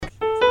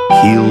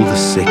Heal the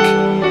sick,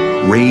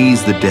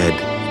 raise the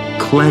dead,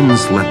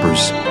 cleanse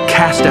lepers,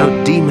 cast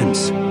out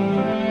demons.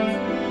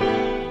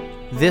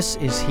 This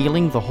is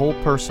Healing the Whole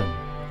Person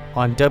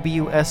on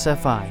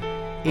WSFI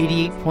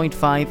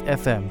 88.5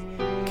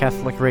 FM,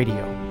 Catholic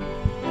Radio.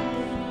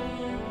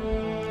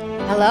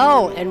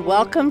 Hello, and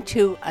welcome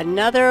to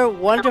another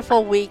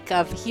wonderful week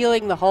of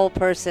Healing the Whole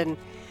Person,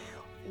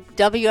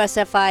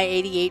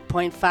 WSFI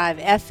 88.5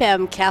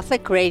 FM,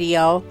 Catholic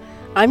Radio.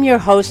 I'm your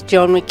host,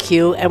 Joan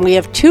McHugh, and we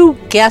have two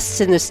guests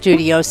in the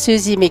studio,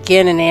 Susie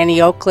McGinn and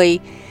Annie Oakley.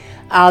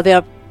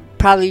 They'll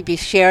probably be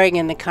sharing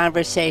in the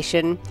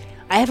conversation.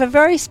 I have a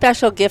very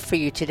special gift for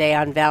you today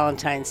on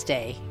Valentine's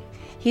Day.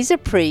 He's a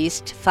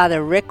priest,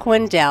 Father Rick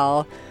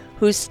Wendell,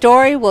 whose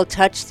story will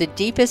touch the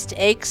deepest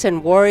aches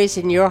and worries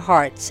in your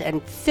hearts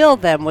and fill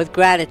them with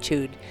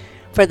gratitude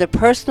for the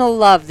personal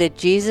love that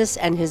Jesus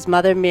and his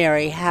mother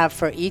Mary have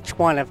for each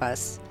one of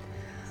us.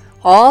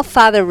 All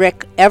Father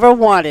Rick ever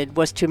wanted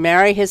was to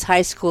marry his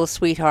high school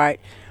sweetheart,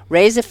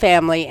 raise a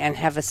family, and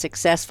have a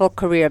successful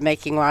career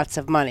making lots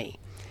of money.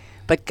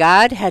 But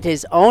God had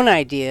his own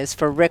ideas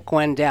for Rick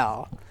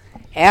Wendell.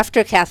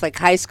 After Catholic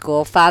high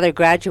school, Father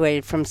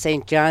graduated from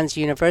St. John's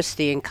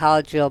University in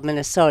Collegeville,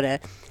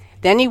 Minnesota.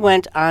 Then he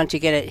went on to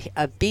get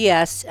a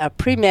BS, a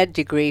pre-med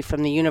degree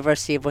from the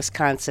University of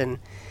Wisconsin.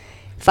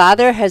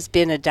 Father has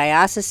been a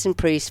diocesan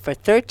priest for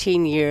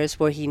 13 years,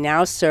 where he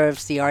now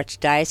serves the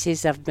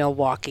Archdiocese of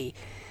Milwaukee.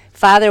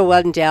 Father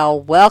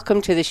Wendell,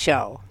 welcome to the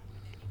show.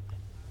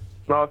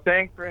 Well,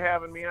 thanks for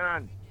having me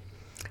on.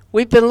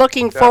 We've been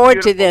looking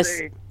forward to this,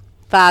 day.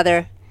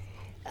 Father,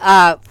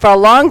 for a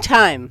long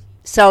time.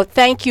 So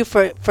thank you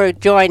for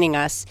joining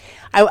us.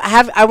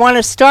 I want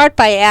to start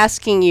by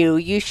asking you,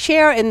 you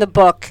share in the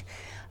book,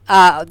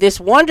 this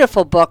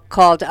wonderful book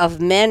called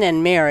Of Men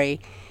and Mary,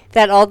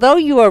 that although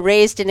you were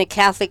raised in a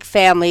Catholic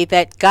family,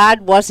 that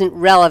God wasn't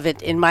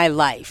relevant in my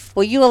life.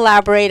 Will you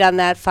elaborate on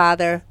that,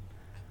 Father?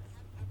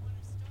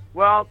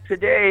 Well,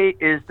 today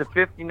is the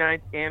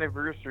 59th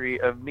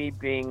anniversary of me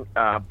being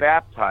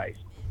baptized.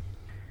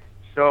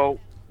 So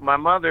my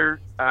mother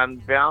on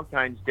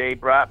Valentine's Day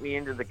brought me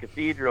into the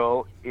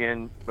cathedral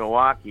in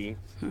Milwaukee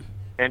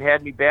and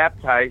had me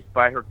baptized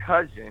by her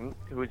cousin,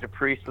 who was a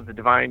priest with the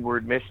Divine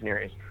Word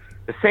Missionaries.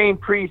 The same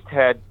priest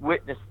had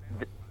witnessed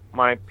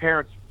my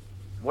parents'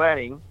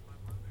 wedding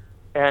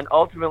and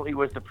ultimately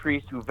was the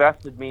priest who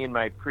vested me in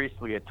my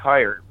priestly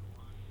attire.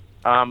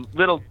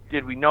 Little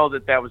did we know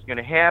that was going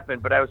to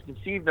happen, but I was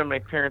conceived on my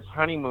parents'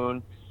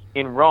 honeymoon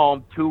in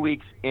Rome 2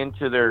 weeks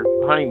into their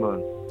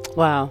honeymoon.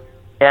 Wow.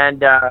 And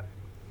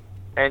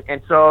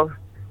so,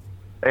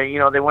 they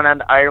went on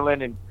to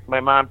Ireland, and my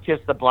mom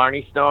kissed the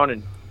Blarney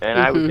Stone, and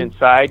I was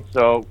inside,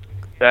 so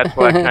that's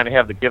why I kind of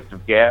have the gift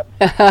of gab.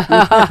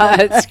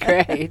 That's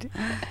great.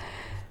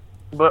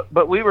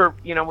 But we were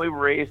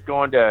raised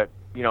going to,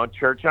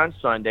 church on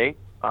Sunday,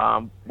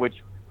 which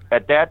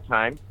at that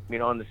time, in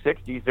the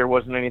 60s, there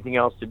wasn't anything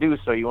else to do.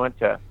 So you went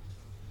to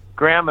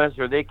grandma's,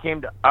 or they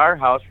came to our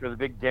house for the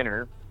big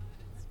dinner.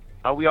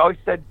 We always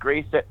said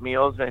grace at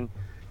meals and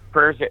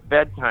prayers at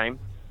bedtime.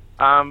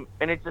 And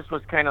it just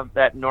was kind of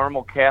that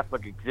normal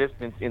Catholic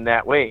existence in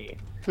that way.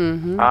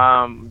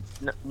 Mm-hmm.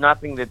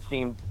 Nothing that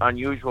seemed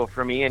unusual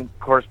for me. And of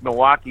course,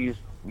 Milwaukee's,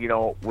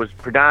 was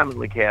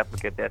predominantly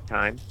Catholic at that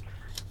time.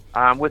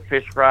 With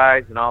fish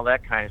fries and all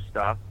that kind of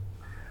stuff.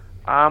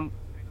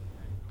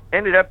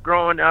 Ended up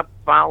growing up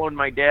following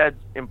my dad's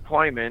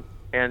employment,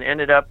 and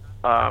ended up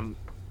on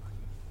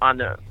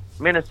the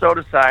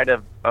Minnesota side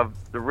of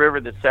the river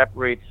that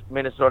separates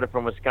Minnesota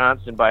from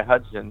Wisconsin by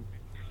Hudson.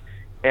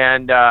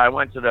 And I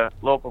went to the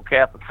local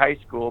Catholic high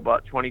school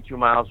about 22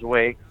 miles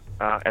away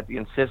at the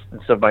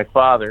insistence of my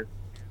father.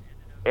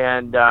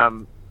 And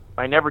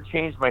I never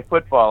changed my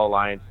football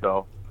alliance,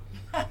 though.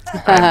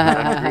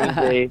 I'm Green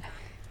Bay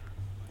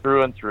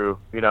through and through,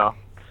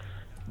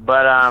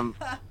 But,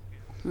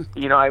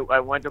 I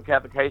went to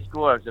Catholic high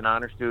school. I was an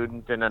honor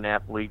student and an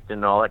athlete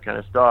and all that kind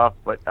of stuff.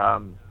 But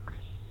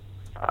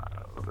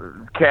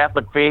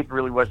Catholic faith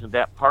really wasn't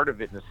that part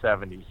of it in the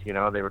 70s.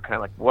 They were kind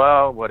of like,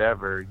 well,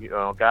 whatever.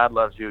 God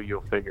loves you.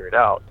 You'll figure it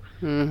out.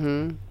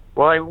 Mm-hmm.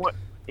 Well,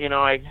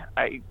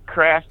 I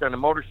crashed on a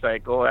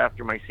motorcycle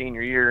after my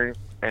senior year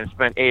and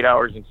spent 8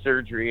 hours in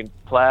surgery and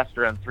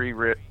plaster on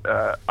 3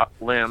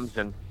 limbs,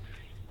 and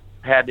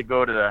had to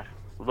go to the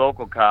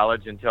local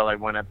college until I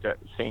went up to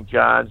St.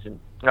 John's, and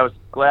I was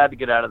glad to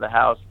get out of the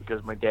house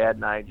because my dad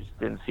and I just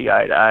didn't see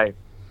eye to eye.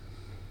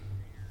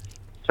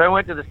 So I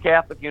went to this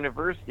Catholic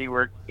university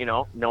where,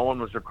 no one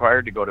was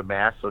required to go to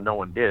Mass, so no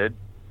one did.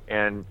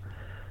 And,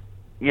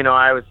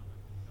 I was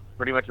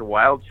pretty much a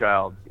wild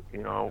child.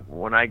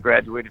 When I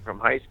graduated from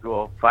high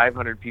school,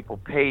 500 people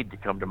paid to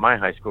come to my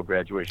high school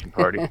graduation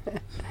party.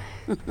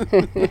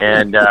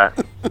 And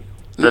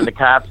then the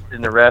cops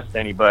didn't arrest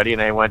anybody,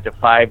 and I went to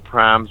 5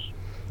 proms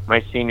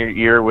my senior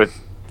year with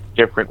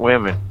different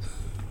women.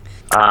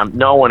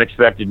 No one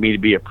expected me to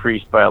be a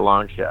priest by a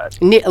long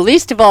shot.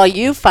 Least of all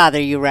you,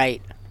 Father, you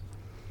write.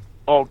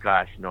 Oh,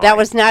 gosh, no. That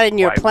was not in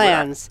your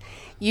plans.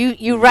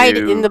 You write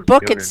in the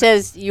book, it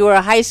says you were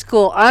a high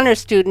school honor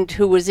student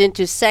who was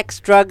into sex,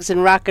 drugs,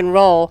 and rock and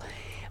roll,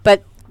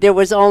 but there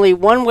was only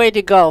one way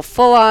to go,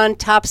 full on,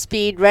 top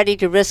speed, ready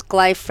to risk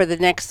life for the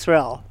next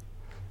thrill.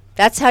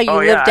 That's how you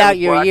lived out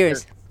your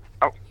years.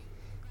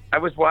 I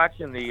was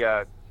watching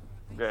the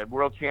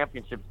World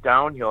Championships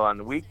downhill on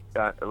the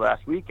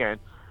last weekend,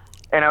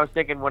 and I was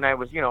thinking when I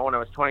was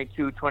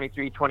 22,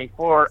 23,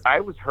 24, I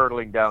was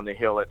hurtling down the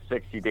hill at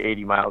 60 to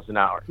 80 miles an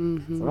hour.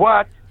 Mm-hmm.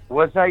 What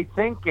was I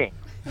thinking?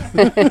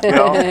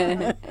 I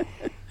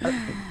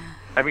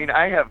mean,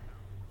 I have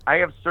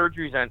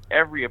surgeries on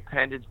every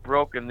appendage,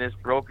 broken this,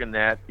 broken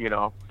that,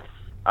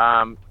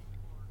 I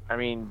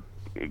mean,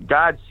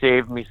 God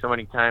saved me so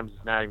many times,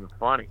 it's not even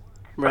funny.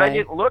 Right. But I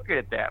didn't look at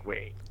it that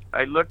way.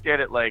 I looked at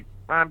it like,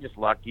 I'm just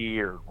lucky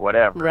or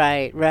whatever.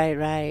 Right.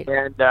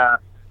 And so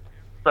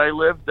I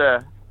lived,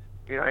 I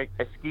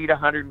skied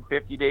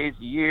 150 days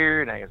a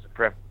year, and I was a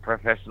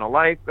professional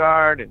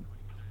lifeguard, and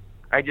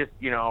I just,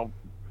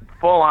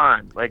 full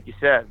on, like you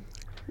said.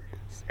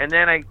 And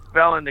then I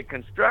fell into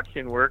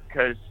construction work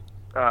because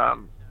I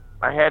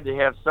had to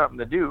have something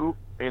to do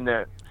in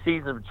the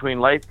season between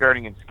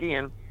lifeguarding and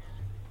skiing.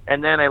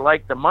 And then I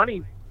liked the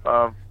money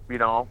of,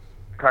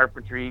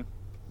 carpentry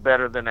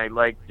better than I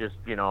liked just,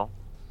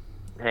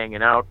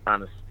 hanging out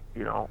on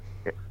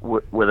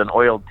with an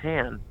oiled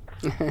tan.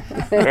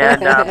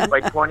 And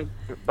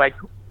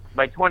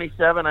by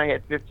 27, I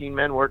had 15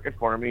 men working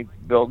for me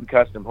building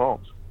custom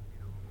homes.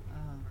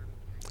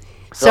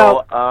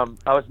 So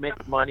I was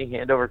making money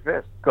hand over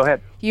fist. Go ahead.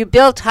 You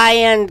built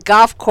high-end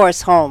golf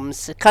course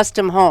homes,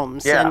 custom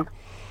homes. Yeah.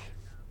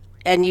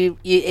 And you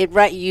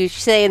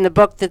say in the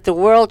book that the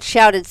world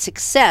shouted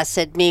success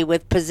at me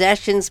with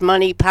possessions,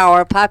 money,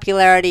 power,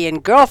 popularity,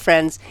 and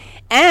girlfriends,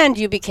 and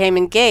you became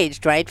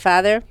engaged, right,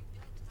 Father?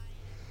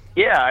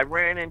 Yeah, I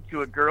ran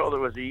into a girl that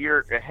was a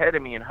year ahead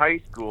of me in high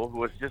school who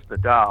was just a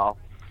doll.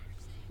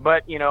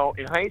 But, in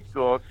high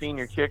school,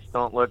 senior chicks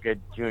don't look at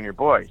junior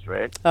boys,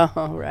 right?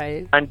 Oh,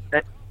 right.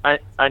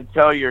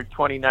 Until you're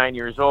 29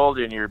 years old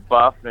and you're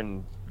buff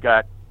and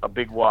got a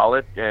big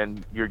wallet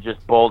and you're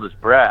just bold as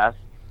brass.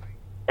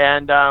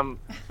 And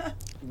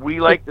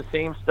we like the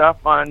same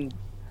stuff on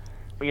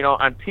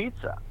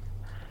pizza.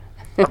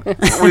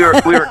 we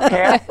were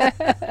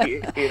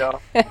Catholics,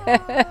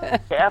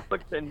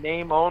 Catholics in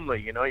name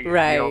only.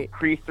 Right.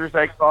 Priesters,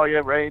 I call you,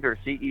 right, or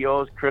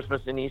CEOs,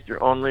 Christmas and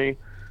Easter only.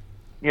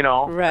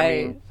 Right.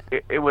 I mean,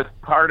 it was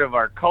part of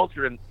our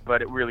culture,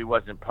 but it really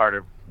wasn't part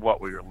of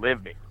what we were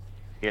living.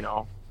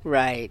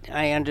 Right.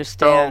 I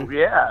understand. So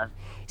yeah.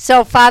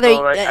 So,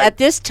 Father, at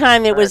this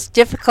time it was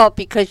difficult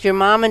because your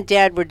mom and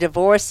dad were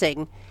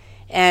divorcing,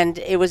 and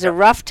it was a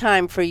rough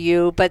time for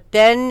you. But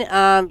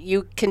then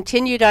you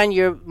continued on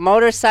your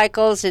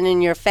motorcycles and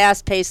in your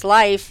fast-paced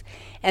life,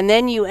 and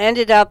then you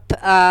ended up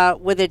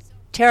with a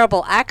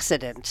terrible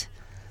accident.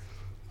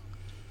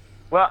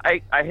 Well,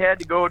 I had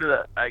to go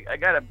to I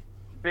got a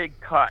big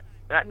cut.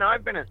 Now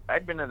I'd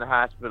been in the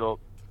hospital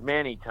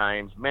many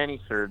times,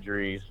 many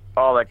surgeries,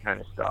 all that kind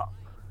of stuff.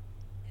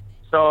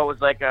 So it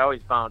was like I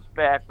always bounced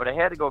back, but I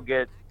had to go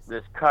get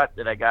this cut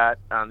that I got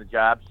on the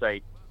job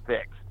site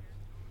fixed.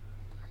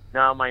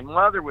 Now, my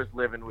mother was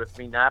living with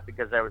me, not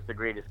because I was the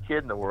greatest kid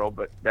in the world,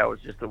 but that was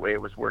just the way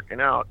it was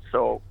working out.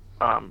 So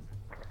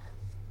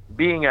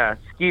being a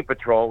ski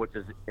patrol, which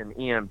is an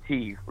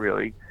EMT,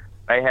 really,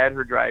 I had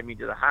her drive me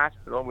to the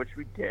hospital, which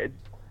we did,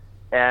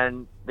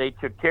 and they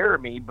took care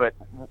of me, but,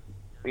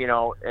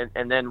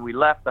 and then we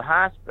left the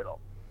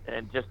hospital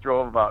and just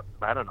drove about,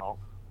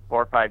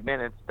 4 or 5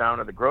 minutes down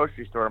to the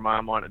grocery store.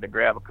 Mom wanted to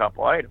grab a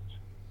couple items.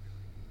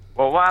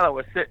 Well, while I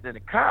was sitting in the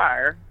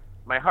car,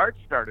 my heart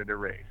started to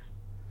race.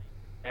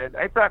 And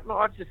I thought,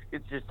 no, it's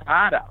just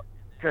hot out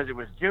because it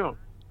was June.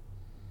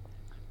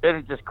 And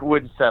it just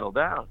wouldn't settle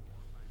down.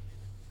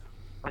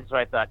 And so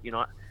I thought,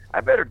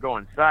 I better go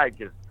inside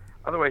because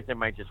otherwise they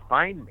might just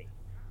find me.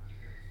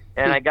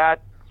 And I got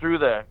through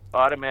the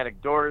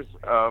automatic doors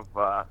of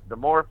the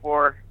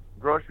Moore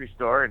grocery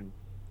store in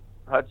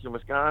Hudson,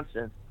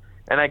 Wisconsin,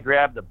 and I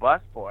grabbed the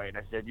busboy and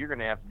I said, "You're going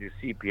to have to do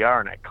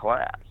CPR," and I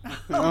collapsed.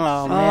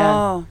 Oh, man.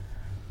 Oh.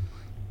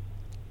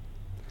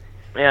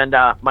 And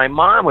my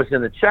mom was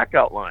in the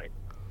checkout line.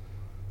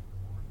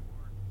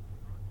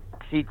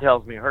 She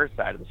tells me her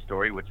side of the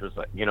story, which was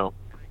like,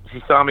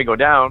 she saw me go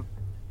down.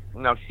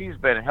 Now, she's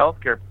been a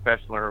healthcare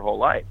professional her whole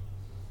life.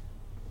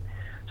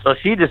 So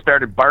she just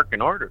started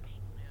barking orders.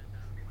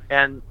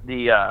 And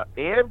the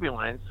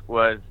ambulance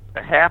was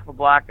a half a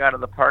block out of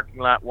the parking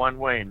lot one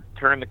way and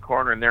turned the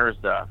corner, and there's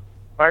the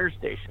fire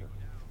station.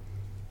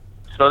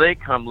 So they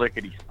come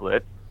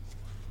lickety-split.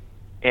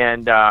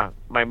 And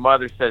my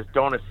mother says,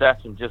 "Don't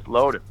assess him, just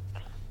load him."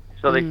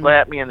 So they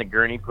slapped me in the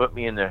gurney, put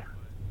me in the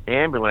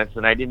ambulance,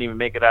 and I didn't even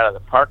make it out of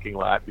the parking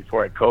lot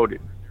before I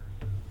coded.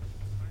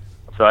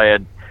 So I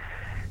had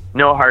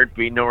no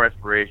heartbeat, no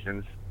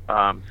respirations.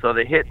 So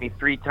they hit me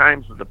 3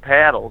 times with the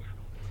paddles,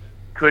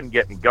 couldn't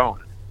get me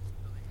going.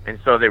 And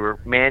so they were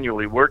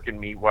manually working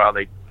me while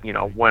they,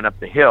 went up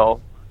the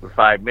hill for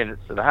 5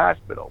 minutes to the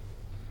hospital.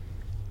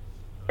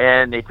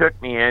 And they took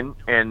me in,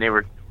 and they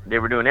were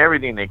doing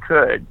everything they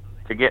could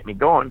to get me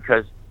going,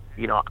 because,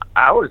 you know,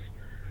 I was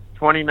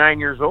 29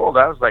 years old.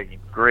 I was like in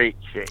great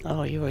shape.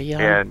 Oh, you were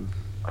young. And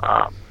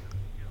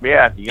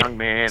yeah, the young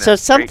man. So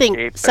in great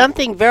shape.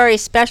 something very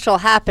special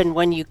happened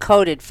when you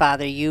coded,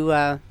 Father. You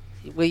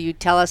will you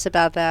tell us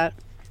about that?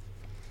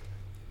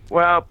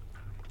 Well,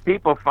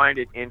 people find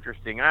it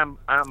interesting. I'm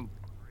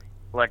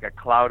like a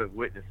cloud of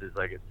witnesses,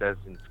 like it says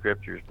in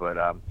scriptures. But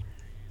I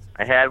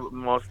had what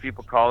most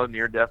people call a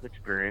near-death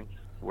experience,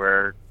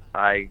 where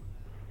I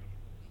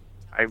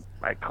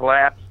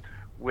collapsed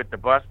with the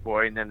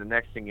busboy, and then the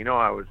next thing you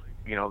know,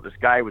 this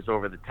guy was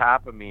over the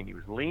top of me, and he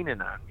was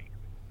leaning on me,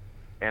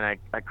 and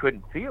I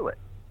couldn't feel it.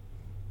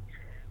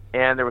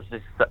 And there was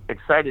this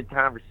excited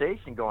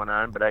conversation going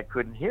on, but I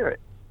couldn't hear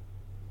it.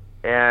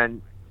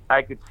 And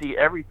I could see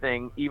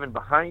everything, even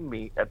behind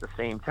me, at the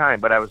same time.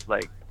 But I was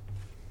like,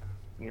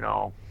 you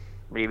know,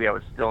 maybe I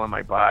was still in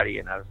my body,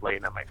 and I was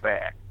laying on my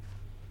back.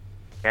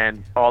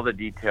 And all the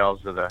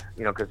details of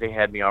because they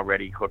had me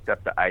already hooked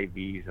up to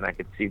IVs, and I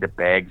could see the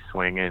bag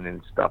swinging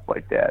and stuff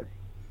like that.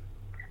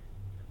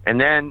 And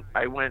then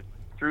I went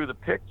through the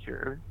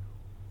picture,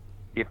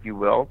 if you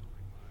will,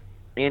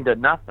 into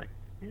nothing,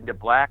 into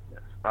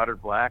blackness, utter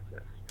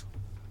blackness.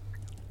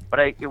 But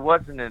it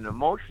wasn't an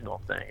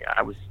emotional thing.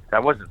 I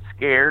wasn't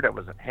scared. I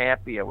wasn't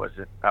happy. I was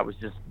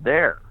just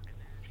there.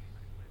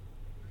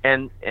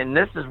 And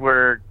this is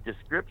where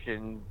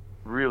description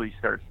really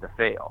starts to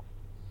fail,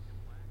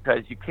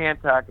 because you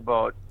can't talk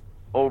about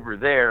over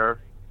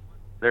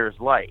there's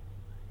light,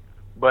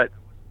 but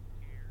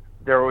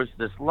there was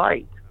this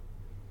light,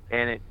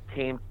 and it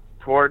came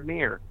toward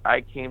me, or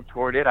I came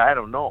toward it. I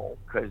don't know,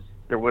 because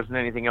there wasn't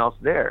anything else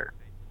there.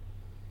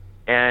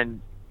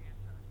 And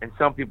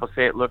some people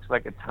say it looks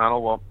like a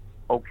tunnel. Well,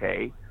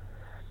 okay.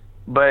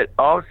 But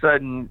all of a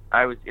sudden,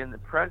 I was in the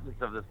presence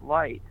of this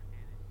light,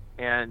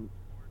 and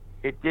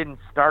it didn't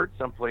start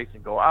someplace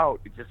and go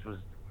out. It just was,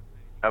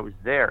 I was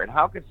there. And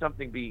how could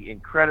something be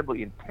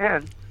incredibly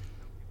intense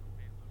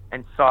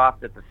and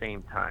soft at the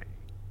same time?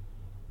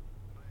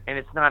 And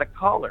it's not a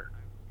color.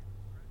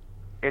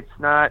 It's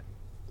not,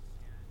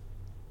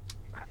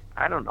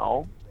 I don't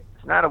know.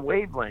 It's not a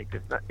wavelength.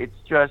 It's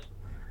just,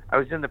 I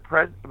was in the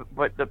presence,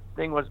 but the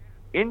thing was,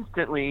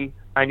 instantly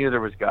I knew there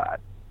was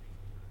God.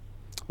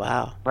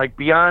 Wow. Like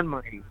beyond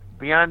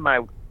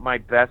my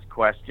best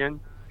question,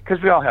 because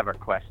we all have our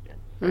questions,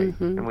 right?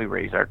 Mm-hmm. And we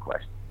raise our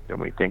questions, and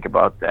we think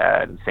about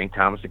that, and St.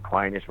 Thomas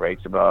Aquinas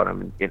writes about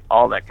them, and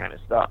all that kind of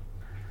stuff.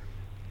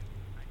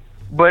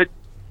 But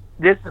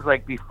this is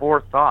like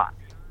before thought.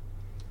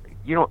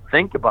 You don't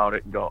think about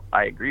it and go,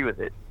 I agree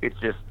with it. It's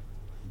just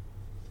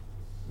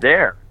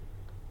there.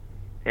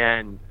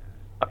 And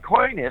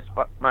Aquinas,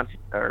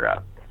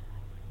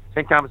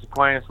 St. Thomas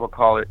Aquinas will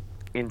call it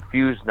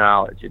infused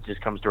knowledge. It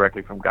just comes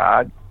directly from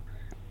God.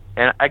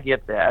 And I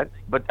get that,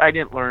 but I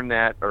didn't learn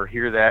that or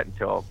hear that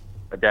until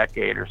a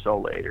decade or so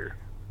later.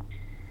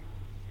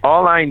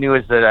 All I knew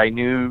is that I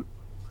knew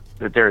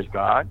that there's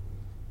God,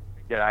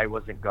 that I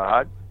wasn't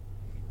God.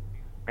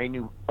 I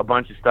knew a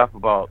bunch of stuff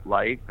about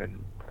life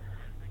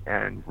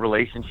and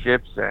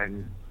relationships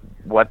and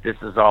what this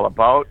is all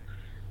about.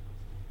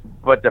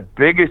 But the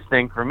biggest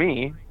thing for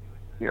me,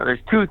 there's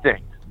two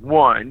things.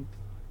 One,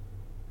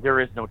 there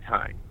is no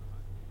time.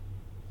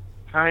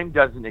 Time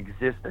doesn't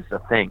exist as a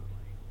thing.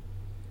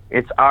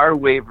 It's our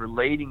way of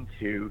relating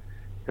to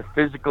the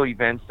physical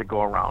events that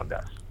go around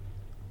us.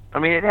 I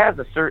mean, it has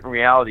a certain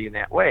reality in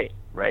that way,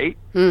 right?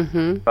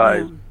 Mm-hmm.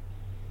 Because,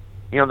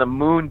 the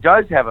moon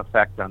does have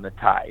effect on the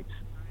tides.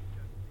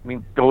 I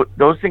mean,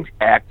 those things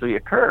actually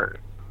occur.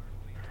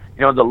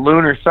 The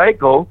lunar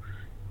cycle,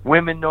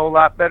 women know a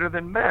lot better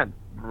than men,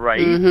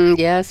 right? Mm-hmm.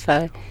 Yes.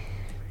 I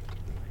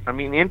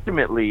mean,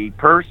 intimately,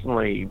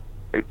 personally,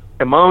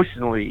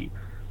 emotionally,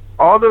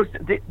 all those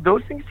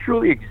things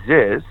truly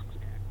exist,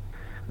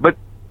 but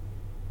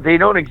they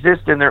don't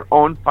exist in their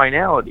own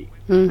finality.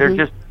 Mm-hmm. They're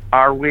just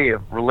our way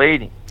of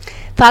relating.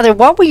 Father,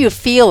 what were you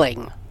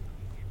feeling?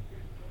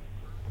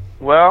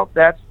 Well,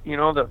 that's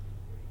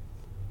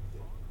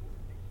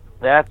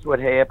that's what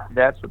happened.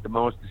 That's what the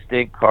most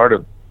distinct part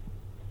of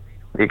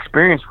the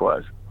experience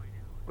was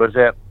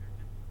that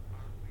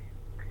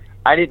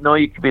I didn't know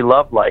you could be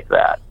loved like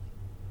that.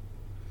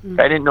 Mm-hmm.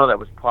 I didn't know that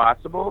was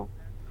possible.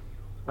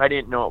 I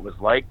didn't know it was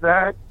like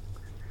that.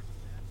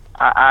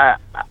 I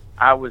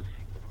was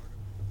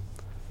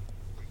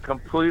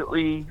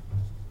completely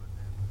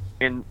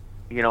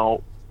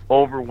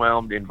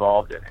overwhelmed,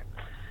 involved in it.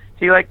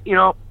 See, I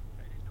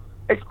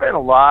spent a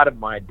lot of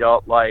my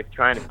adult life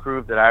trying to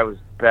prove that I was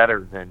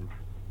better than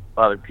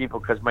other people,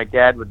 because my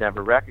dad would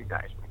never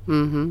recognize me.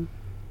 Mm-hmm.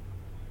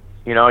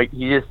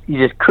 He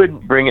just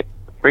couldn't bring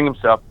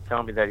himself to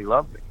tell me that he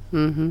loved me.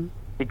 Mm-hmm.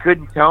 He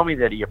couldn't tell me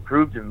that he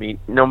approved of me,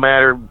 no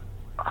matter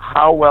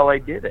how well I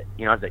did it.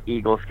 As an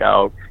Eagle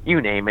Scout, you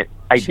name it,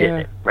 I did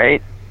it,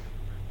 right?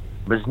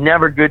 It was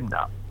never good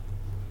enough.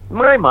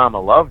 My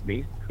mama loved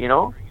me,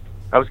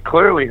 I was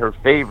clearly her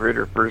favorite,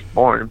 her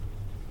firstborn.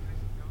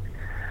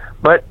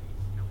 But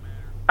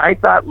I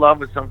thought love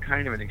was some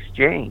kind of an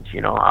exchange.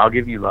 I'll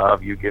give you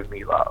love, you give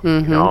me love.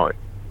 Mhm.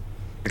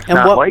 It's And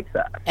not like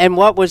that. And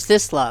what was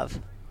this love?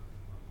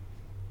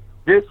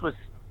 This was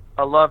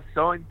a love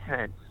so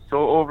intense,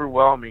 so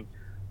overwhelming,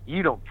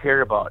 you don't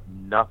care about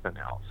nothing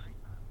else.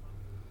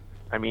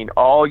 I mean,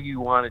 all you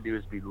want to do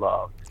is be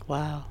loved.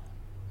 Wow.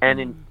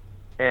 And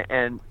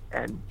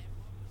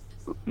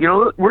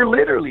we're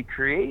literally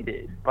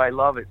created by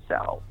love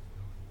itself.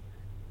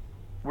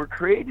 We're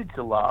created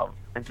to love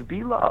and to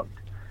be loved.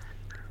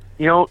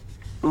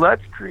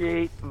 Let's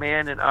create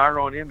man in our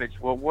own image.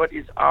 Well, what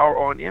is our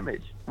own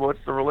image? Well,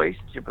 it's the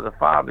relationship of the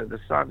Father, the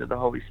Son, and the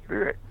Holy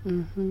Spirit.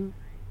 Mm-hmm.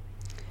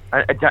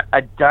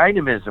 A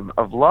dynamism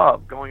of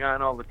love going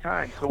on all the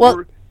time. So Well,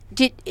 we're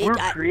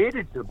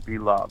created to be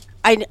loved.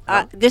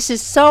 This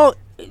is so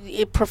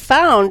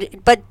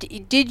profound, but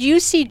did you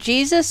see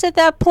Jesus at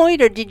that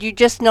point, or did you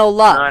just know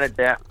love? Not at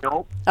that.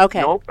 Nope.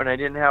 Okay. Nope. And I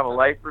didn't have a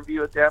life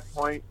review at that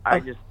point. I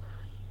just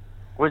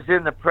was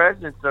in the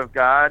presence of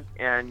God,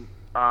 and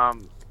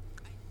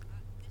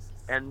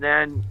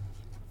then,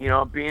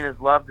 being as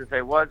loved as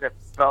I was, I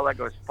felt like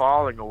I was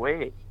falling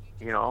away.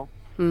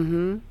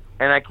 Mm-hmm.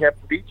 And I kept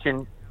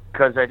reaching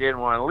because I didn't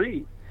want to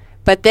leave.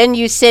 But then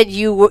you said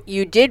you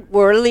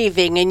were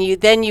leaving, and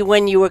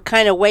when you were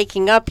kind of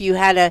waking up, you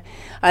had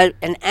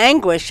an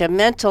anguish, a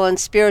mental and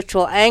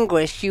spiritual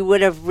anguish. You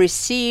would have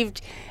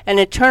received an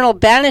eternal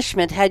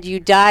banishment had you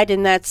died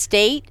in that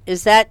state.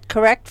 Is that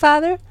correct,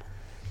 Father?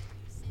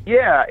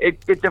 Yeah,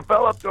 it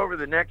developed over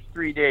the next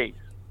 3 days,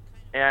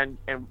 and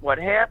what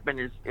happened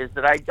is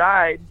that I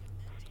died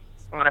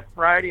on a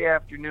Friday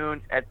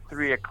afternoon at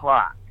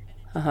 3:00,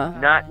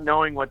 not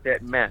knowing what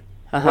that meant.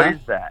 What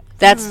is that?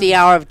 That's the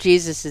hour of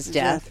Jesus'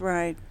 death.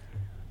 Right.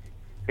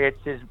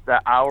 It's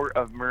the hour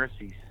of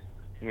mercies.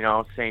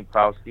 St.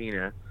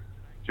 Faustina,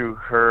 through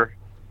her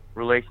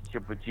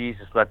relationship with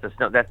Jesus, lets us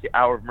know that's the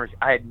hour of mercy.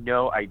 I had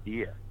no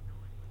idea.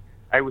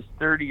 I was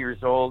 30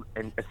 years old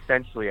and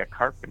essentially a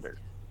carpenter.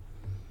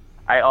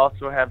 I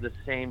also have the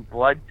same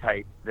blood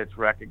type that's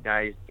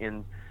recognized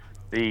in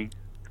the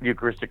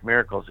Eucharistic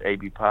Miracles,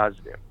 AB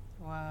positive.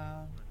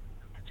 Wow.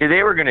 See,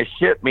 they were going to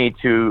ship me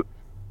to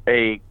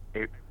a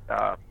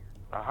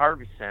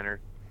harvest center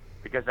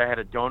because I had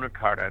a donor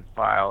card on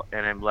file,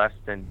 and I'm less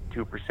than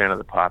 2% of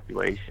the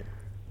population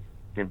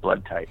in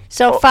blood type.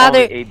 So,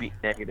 Father, AB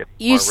negative.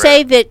 you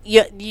say that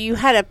you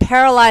had a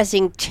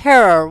paralyzing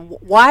terror.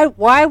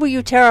 Why were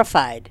you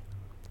terrified?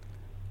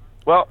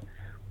 Well,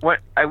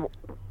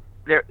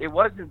 it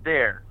wasn't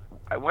there.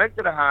 I went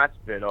to the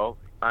hospital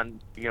on,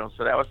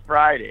 so that was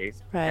Friday,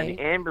 and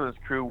the ambulance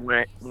crew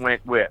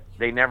went with.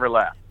 They never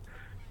left,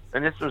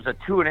 and this was a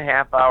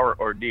 2.5-hour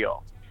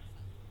ordeal.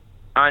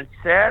 On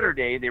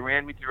Saturday, they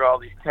ran me through all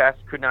these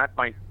tests, could not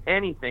find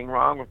anything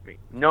wrong with me.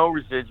 No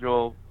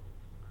residual,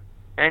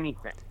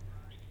 anything.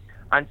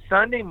 On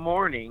Sunday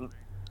morning,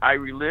 I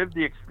relived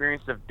the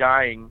experience of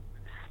dying,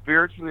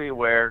 spiritually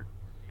aware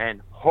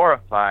and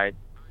horrified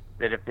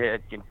that if it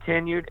had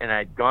continued and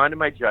I'd gone to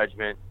my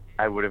judgment,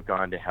 I would have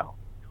gone to hell.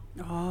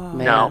 Oh,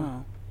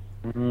 now,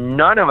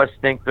 none of us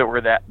think that we're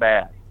that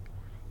bad.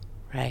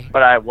 Right.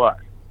 But I was.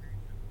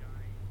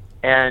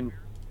 And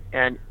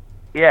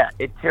yeah,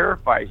 it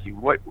terrifies you.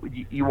 What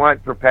you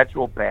want?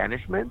 Perpetual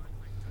banishment?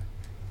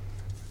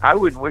 I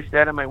wouldn't wish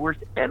that on my worst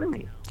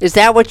enemy. Is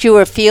that what you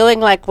were feeling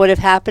like would have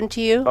happened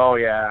to you? Oh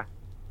yeah,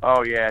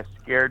 it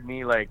scared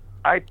me. Like,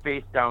 I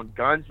faced down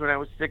guns when I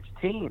was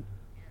 16.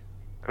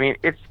 I mean,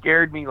 it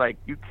scared me like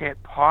you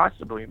can't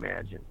possibly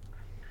imagine.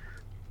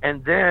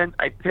 And then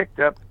I picked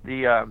up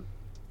the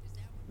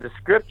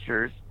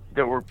scriptures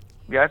that were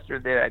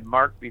yesterday that I'd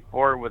marked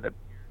before with a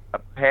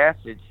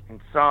passage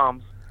in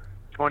Psalms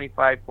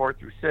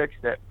 25:4-6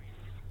 that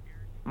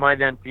my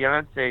then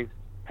fiance's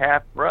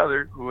half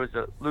brother, who was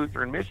a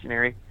Lutheran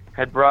missionary,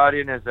 had brought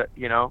in as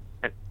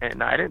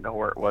and I didn't know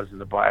where it was in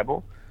the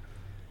Bible.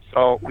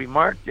 So we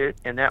marked it,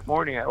 and that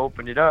morning I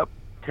opened it up,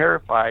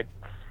 terrified,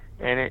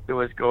 and it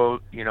was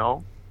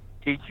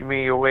teach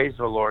me your ways,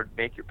 O Lord,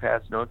 make your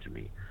paths known to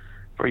me.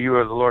 For you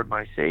are the Lord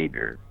my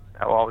Savior.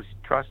 I will always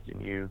trust in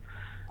you.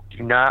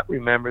 Do not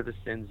remember the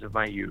sins of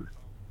my youth.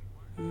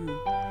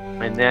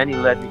 And then he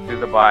led me through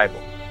the Bible.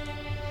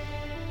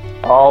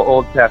 All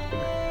Old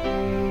Testament.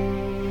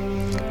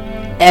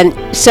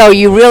 And so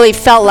you really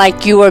felt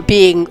like you were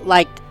being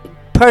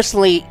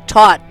personally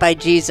taught by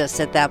Jesus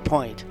at that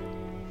point.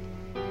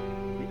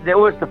 There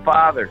was the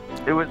Father.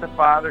 It was the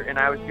Father, and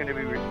I was going to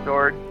be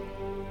restored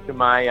to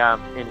my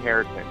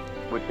inheritance,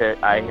 which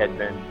I had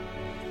been.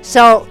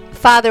 So,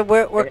 Father,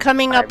 we're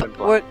coming up.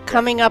 We're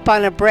coming up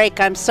on a break.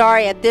 I'm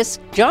sorry at this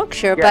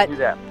juncture, but do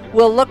that.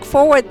 We'll look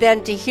forward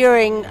then to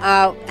hearing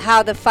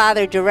how the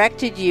Father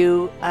directed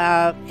you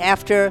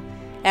after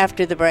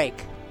the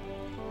break.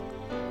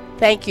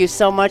 Thank you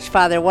so much,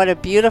 Father. What a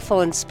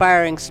beautiful,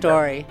 inspiring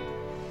story.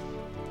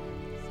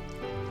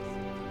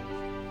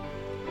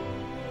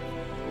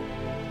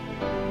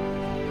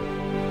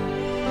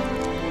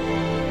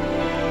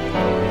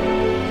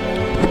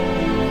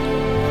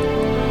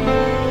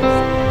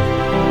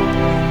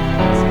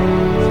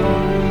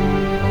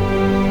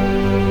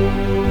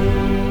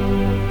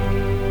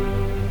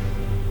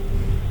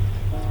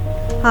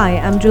 Hi,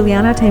 I'm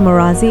Juliana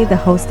Taimorazi, the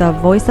host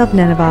of Voice of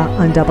Nineveh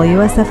on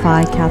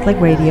WSFI Catholic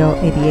Radio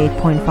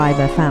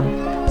 88.5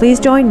 FM. Please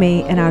join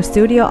me in our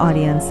studio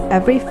audience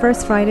every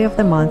first Friday of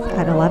the month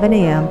at 11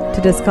 a.m.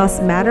 to discuss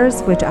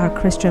matters which our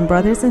Christian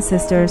brothers and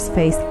sisters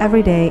face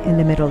every day in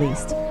the Middle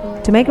East.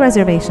 To make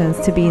reservations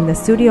to be in the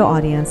studio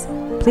audience,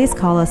 please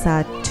call us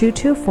at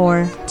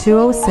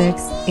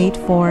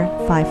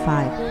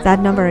 224-206-8455. That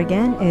number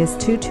again is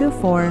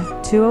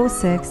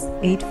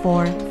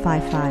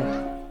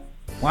 224-206-8455.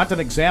 Want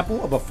an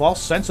example of a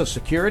false sense of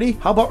security?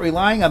 How about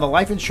relying on the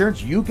life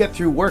insurance you get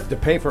through work to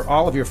pay for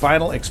all of your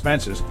final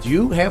expenses? Do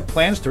you have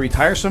plans to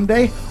retire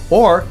someday?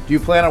 Or do you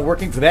plan on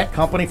working for that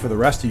company for the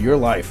rest of your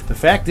life? The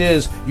fact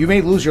is, you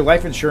may lose your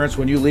life insurance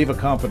when you leave a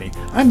company.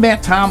 I'm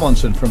Matt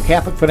Tomlinson from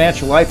Catholic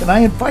Financial Life, and I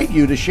invite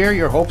you to share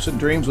your hopes and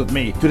dreams with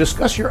me. To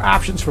discuss your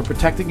options for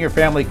protecting your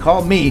family,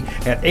 call me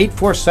at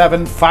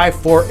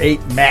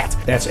 847-548-MATT.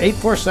 That's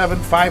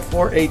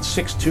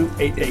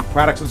 847-548-6288.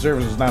 Products and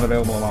services not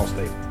available in all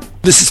states.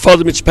 This is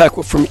Father Mitch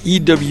Pacwa from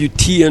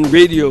EWTN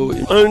Radio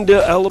in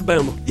Irondale,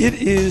 Alabama. It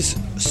is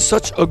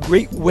such a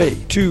great way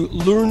to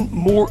learn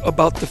more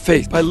about the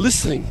faith by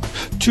listening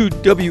to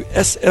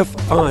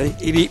WSFI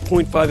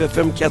 88.5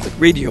 FM Catholic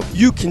Radio.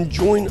 You can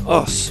join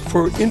us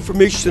for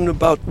information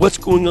about what's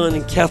going on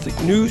in Catholic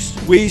news,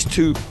 ways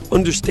to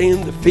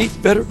understand the faith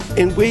better,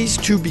 and ways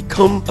to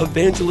become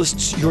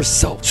evangelists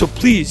yourself. So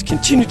please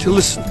continue to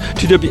listen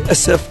to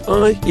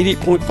WSFI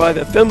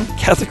 88.5 FM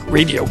Catholic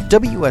Radio.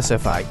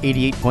 WSFI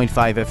 88.5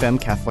 FM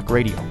Catholic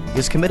Radio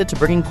is committed to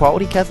bringing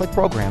quality Catholic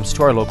programs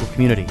to our local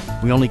community.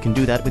 We only can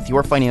do that with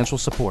your financial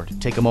support.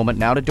 Take a moment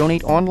now to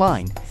donate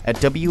online at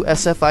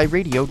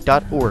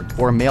WSFIRadio.org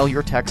or mail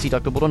your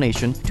tax-deductible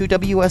donation to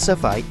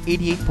WSFI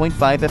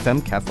 88.5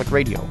 FM Catholic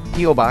Radio,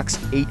 P.O. Box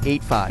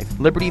 885,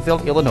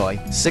 Libertyville, Illinois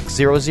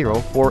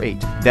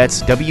 60048.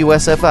 That's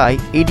WSFI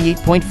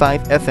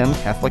 88.5 FM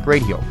Catholic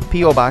Radio,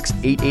 P.O. Box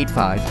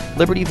 885,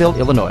 Libertyville,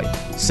 Illinois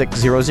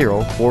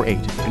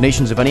 60048.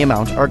 Donations of any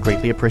amount are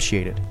greatly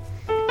appreciated.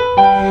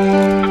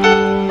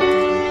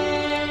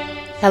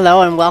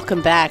 Hello and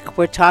welcome back.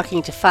 We're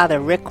talking to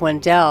Father Rick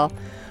Wendell,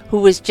 who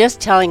was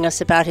just telling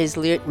us about his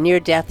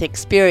near-death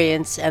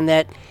experience and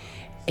that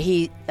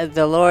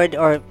the Lord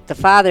or the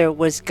Father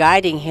was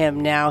guiding him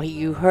now.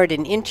 You heard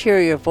an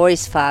interior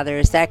voice, Father,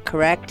 is that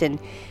correct? And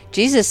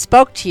Jesus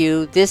spoke to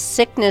you, this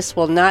sickness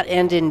will not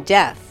end in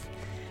death.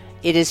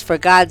 It is for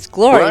God's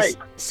glory, right,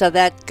 so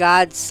that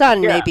God's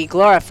Son may be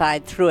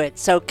glorified through it.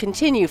 So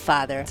continue,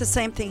 Father. It's the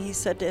same thing he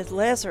said to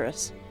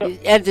Lazarus.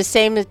 And the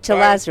same to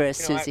Lazarus,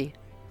 Susie.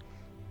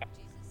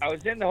 I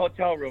was in the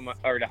hotel room,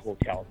 or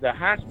the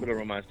hospital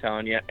room I was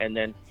telling you, and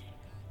then,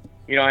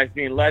 I was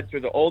being led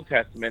through the Old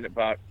Testament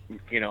about,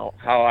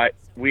 how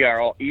we are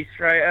all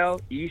Israel,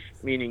 Ish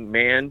meaning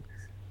man,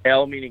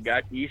 El meaning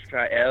God,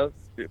 Israel,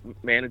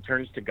 man who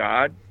turns to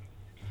God.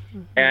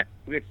 Mm-hmm. And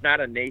it's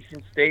not a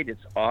nation state,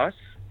 it's us.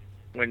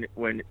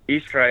 When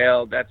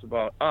Israel, that's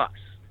about us.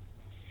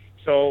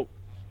 So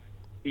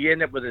you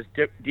end up with this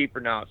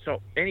deeper knowledge.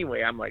 So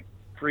anyway, I'm like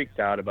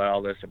freaked out about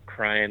all this. I'm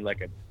crying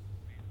like and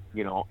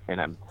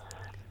I'm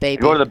I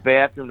go to the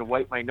bathroom to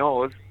wipe my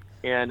nose,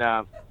 and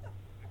all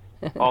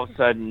of a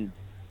sudden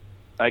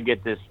I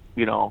get this,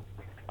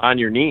 on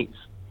your knees.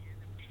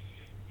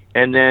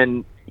 And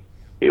then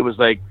it was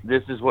like,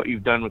 this is what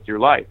you've done with your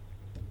life,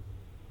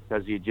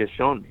 because he had just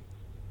shown me.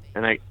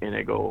 And I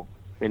go,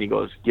 and he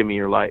goes, give me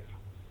your life.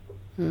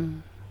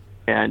 And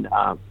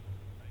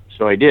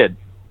so I did.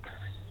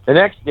 The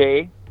next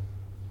day,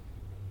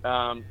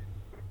 I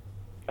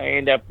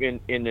end up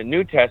in the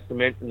New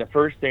Testament, and the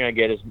first thing I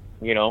get is,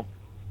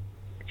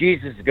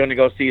 Jesus is going to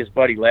go see his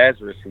buddy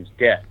Lazarus, who's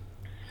dead.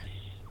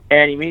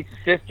 And he meets a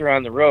sister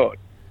on the road,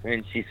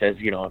 and she says,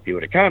 if he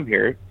would have come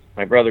here,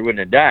 my brother wouldn't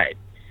have died.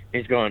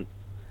 He's going,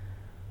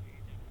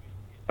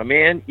 a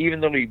man,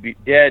 even though he be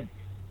dead,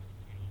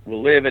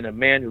 will live, and a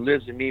man who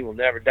lives in me will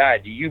never die.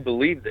 Do you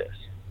believe this?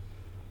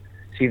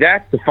 See,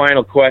 that's the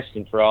final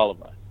question for all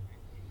of us.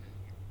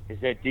 Is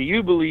that, do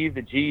you believe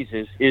that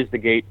Jesus is the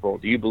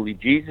gatefold? Do you believe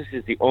Jesus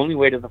is the only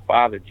way to the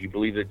Father? Do you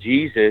believe that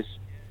Jesus,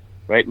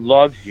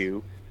 loves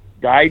you,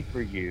 died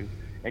for you,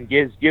 and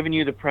given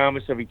you the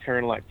promise of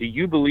eternal life? Do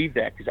you believe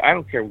that? Because I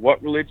don't care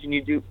what religion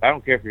you do. I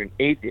don't care if you're an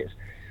atheist.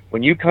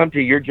 When you come to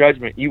your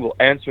judgment, you will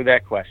answer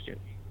that question.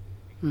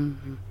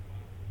 Mm-hmm.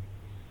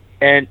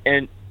 And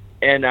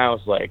I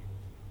was like,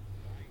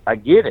 I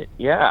get it.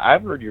 Yeah,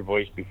 I've heard your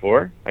voice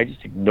before. I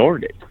just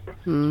ignored it.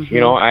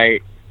 Mm-hmm.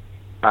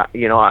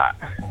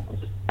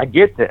 I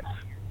get this.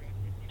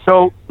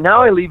 So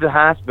now I leave the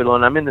hospital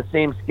and I'm in the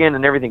same skin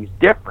and everything's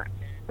different,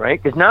 right?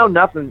 Because now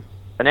nothing's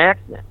an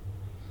accident.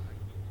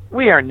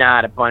 We are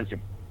not a bunch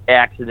of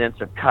accidents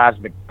of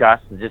cosmic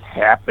dust that just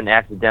happen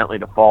accidentally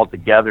to fall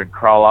together and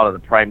crawl out of the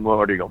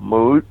primordial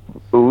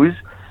ooze.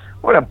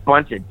 What a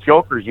bunch of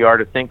jokers you are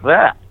to think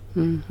that.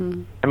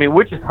 Mm-hmm. I mean,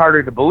 which is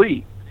harder to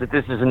believe? That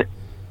this is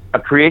a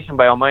creation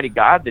by Almighty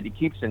God that he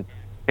keeps in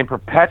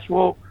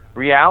perpetual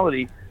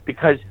reality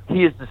because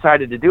he has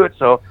decided to do it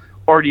so,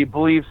 or do you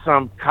believe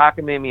some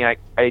cockamamie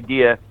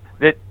idea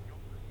that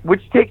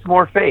which takes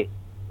more faith,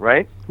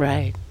 right?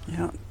 Right.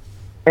 Yeah.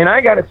 And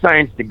I got a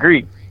science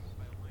degree.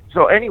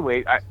 So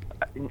anyway,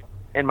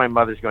 and my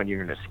mother's going,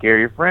 "You're going to scare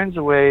your friends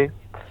away."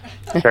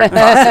 Start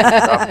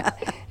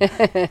talking and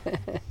stuff.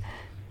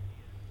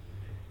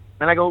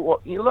 And I go,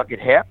 "Well, look, it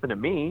happened to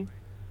me.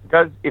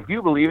 Because if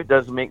you believe it,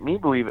 doesn't make me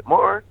believe it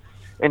more.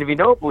 And if you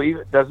don't believe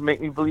it, doesn't make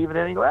me believe it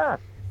any less.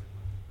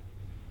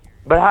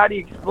 But how do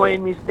you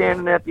explain me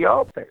standing at the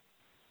altar?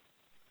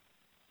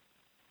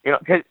 You know,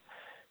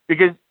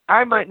 because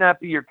I might not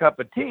be your cup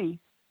of tea,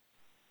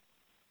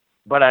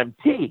 but I'm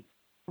tea,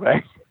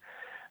 right?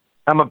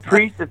 I'm a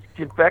priest that's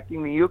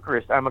confecting the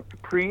Eucharist. I'm a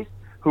priest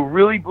who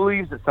really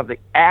believes that something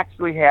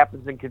actually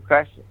happens in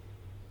confession.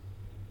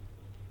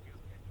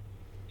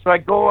 So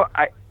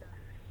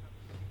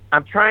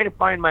I'm trying to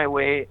find my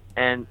way,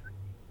 and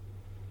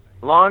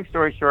long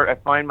story short, I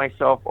find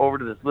myself over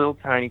to this little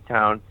tiny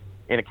town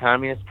in a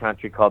communist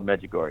country called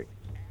Medjugorje.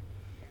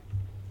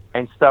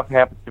 And stuff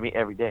happens to me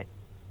every day,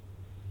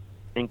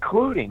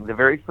 including the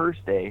very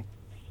first day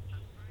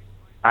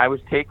I was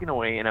taken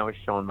away and I was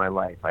shown my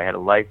life. I had a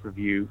life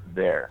review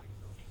there.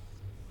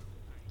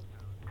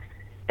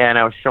 And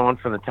I was shown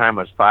from the time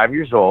I was 5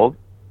 years old,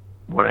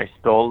 when I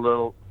stole a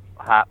little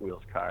Hot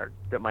Wheels car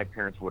that my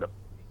parents would have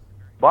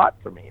bought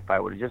for me if I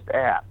would have just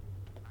asked,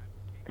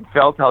 and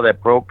felt how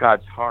that broke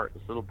God's heart,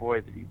 this little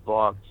boy that he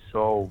loved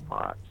so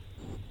much,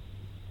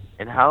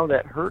 and how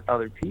that hurt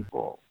other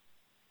people.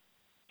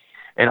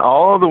 And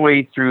all the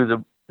way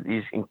through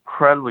these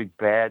incredibly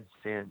bad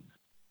sins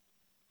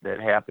that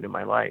happened in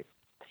my life.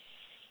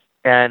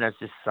 And I was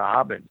just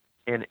sobbing.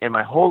 And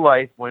my whole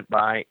life went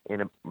by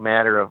in a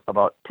matter of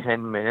about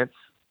 10 minutes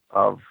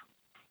of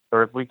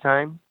earthly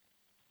time.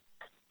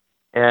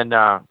 And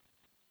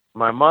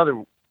my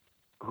mother,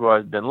 who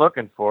I'd been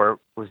looking for,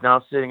 was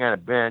now sitting on a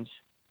bench.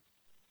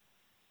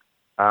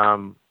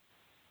 And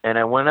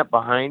I went up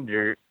behind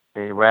her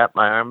and wrapped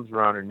my arms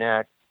around her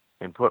neck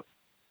and put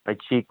my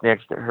cheek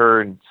next to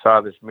her and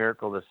saw this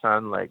miracle of the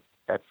sun, like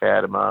at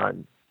Fatima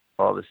and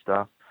all this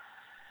stuff.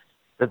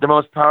 That the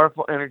most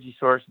powerful energy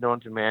source known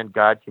to man,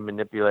 God can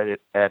manipulate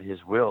it at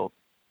his will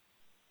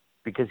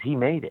because he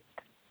made it.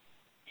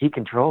 He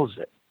controls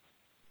it.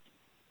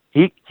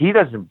 He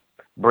doesn't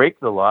break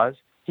the laws.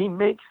 He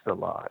makes the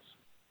laws.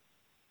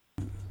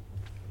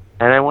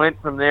 And I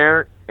went from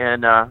there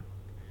and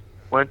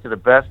went to the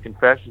best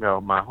confessional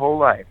of my whole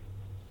life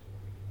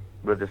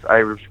with this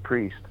Irish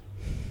priest.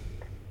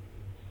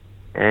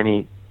 And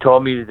he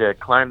told me to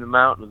climb the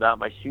mountain without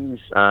my shoes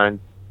on,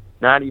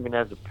 not even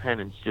as a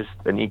penance, just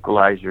an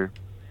equalizer,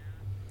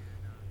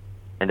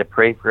 and to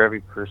pray for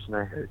every person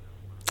I hurt.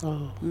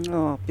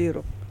 Oh,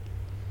 beautiful.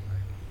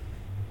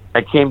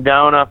 I came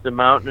down off the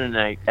mountain and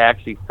I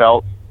actually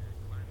felt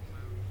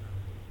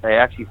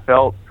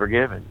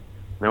forgiven.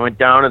 And I went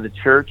down to the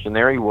church and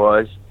there he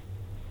was.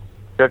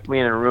 Took me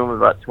in a room with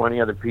about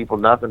 20 other people.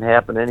 Nothing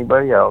happened to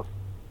anybody else.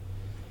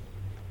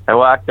 I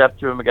walked up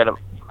to him. I got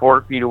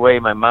 4 feet away.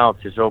 My mouth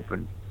just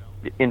opened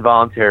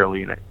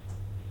involuntarily.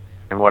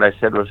 And what I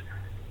said was,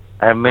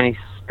 I have many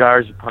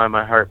scars upon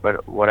my heart,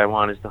 but what I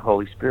want is the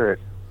Holy Spirit.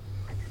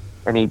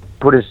 And he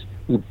put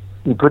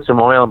some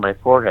oil on my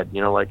forehead,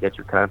 like at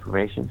your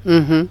confirmation.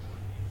 Mm-hmm.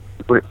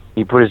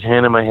 He put his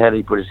hand on my head,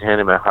 he put his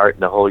hand in my heart,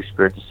 and the Holy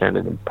Spirit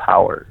descended in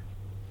power.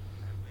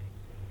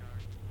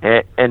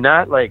 And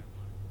not like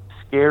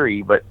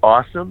scary, but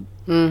awesome,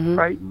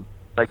 frightened.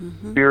 Like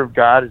fear of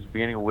God is the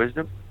beginning of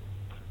wisdom.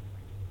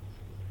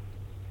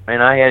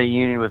 And I had a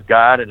union with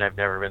God, and I've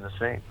never been the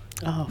same.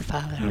 Oh,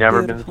 Father.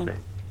 Never been the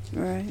same.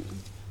 Right.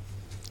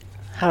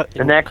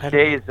 The next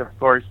day is, of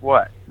course,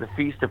 what? The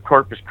Feast of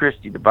Corpus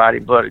Christi, the body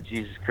and blood of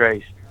Jesus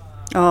Christ.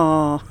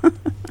 Oh.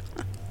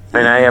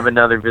 And I have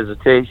another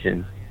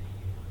visitation.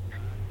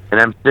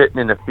 And I'm sitting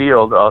in the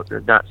field,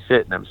 not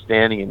sitting, I'm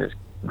standing in this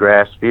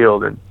grass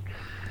field, and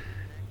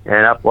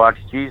up walks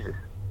Jesus.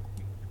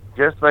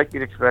 Just like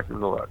you'd expect him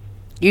to look.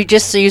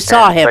 You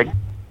saw him.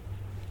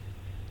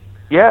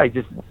 Yeah, he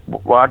just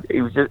walked.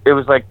 It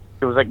was like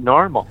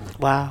normal.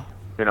 Wow.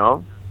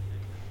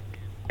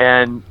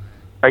 And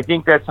I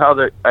think that's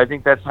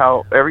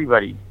how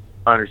everybody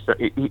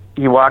understood.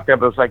 He walked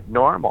up. It was like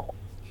normal.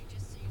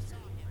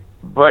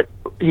 But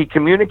he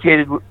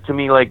communicated to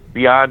me like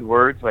beyond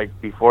words, like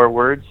before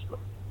words,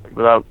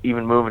 without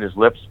even moving his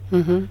lips.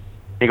 Mm-hmm.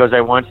 He goes,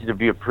 "I want you to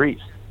be a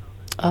priest."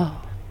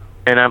 Oh.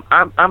 And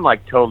I'm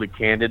like totally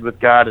candid with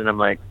God, and I'm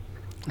like,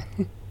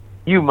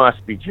 "You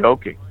must be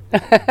joking."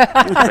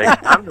 Like,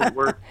 I'm the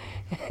worst.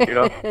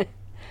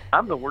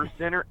 I'm the worst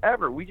sinner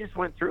ever. We just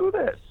went through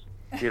this,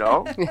 in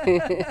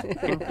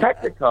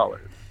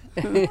Technicolor.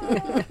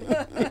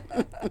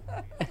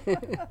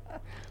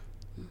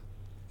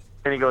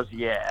 And he goes,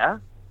 "Yeah."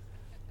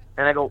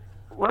 And I go,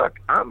 "Look,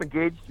 I'm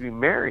engaged to be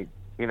married,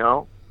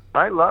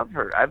 I love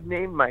her. I've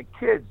named my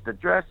kids. The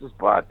dress is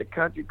bought. The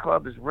country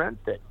club is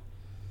rented.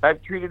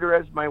 I've treated her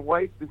as my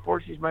wife before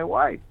she's my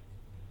wife."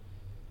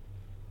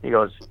 He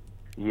goes,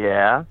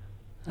 "Yeah."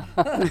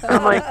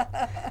 I'm like,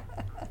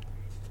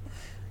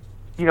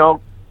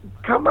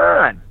 come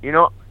on,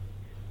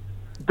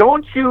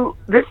 don't you,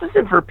 this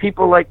isn't for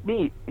people like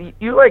me.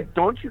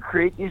 Don't you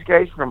create these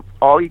guys from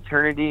all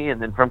eternity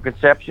and then from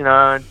conception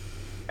on,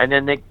 and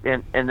then they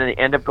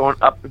end up going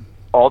up the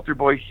altar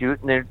boy chute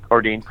and they're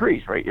ordained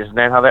priests, right? Isn't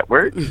that how that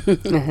works?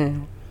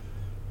 And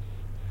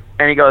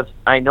he goes,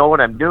 I know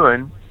what I'm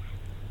doing.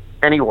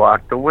 And he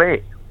walked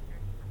away.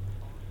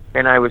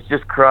 And I was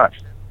just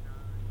crushed.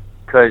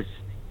 Because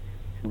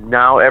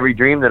now every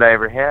dream that I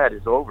ever had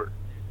is over.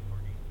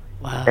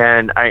 Wow.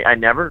 And I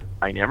never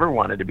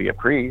wanted to be a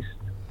priest.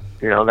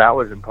 That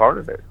wasn't part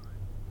of it.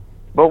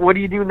 But what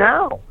do you do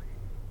now?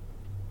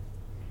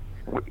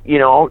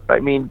 I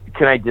mean,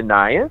 can I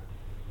deny it?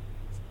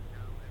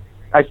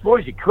 I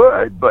suppose you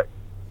could, but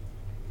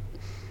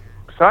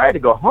so I had to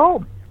go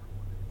home.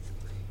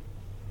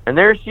 And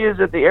there she is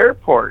at the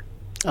airport.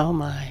 Oh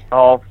my.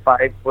 All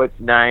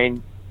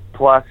 5'9"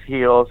 plus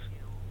heels,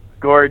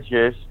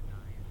 gorgeous.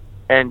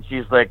 And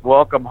she's like,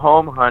 welcome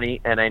home, honey.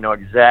 And I know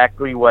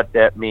exactly what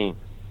that means.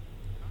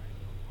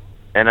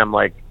 And I'm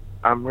like,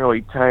 I'm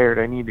really tired.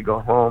 I need to go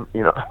home.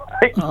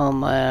 Oh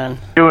man.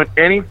 Doing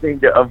anything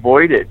to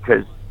avoid it,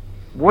 because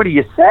what do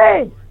you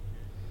say?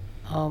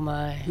 Oh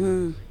my.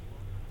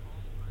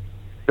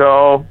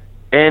 So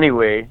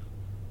anyway,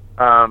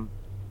 I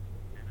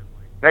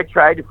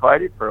tried to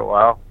fight it for a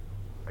while.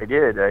 I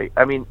did.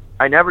 I mean,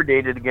 I never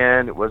dated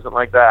again. It wasn't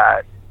like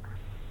that.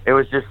 It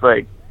was just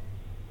like,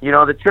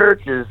 the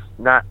church is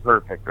not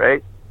perfect,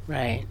 right?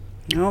 Right.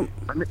 Nope.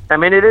 I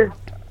mean, it is,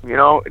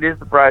 it is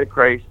the bride of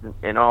Christ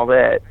and all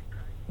that.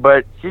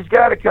 But she's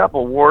got a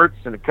couple warts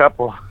and a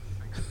couple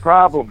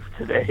problems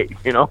today,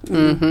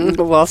 Mm-hmm.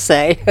 We'll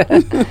say.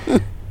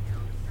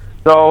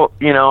 So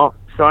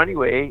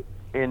anyway,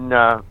 in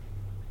a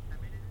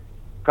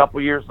couple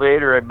years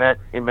later, I met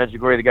in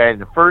Medjugorje the guy in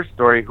the first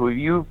story who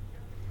you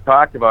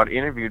talked about,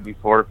 interviewed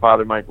before,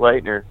 Father Mike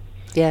Leitner.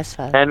 Yes,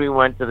 Father. And we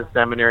went to the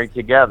seminary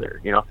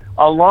together,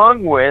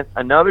 along with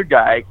another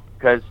guy,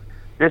 because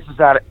this is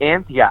out of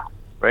Antioch,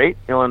 right,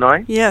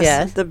 Illinois?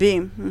 Yes. The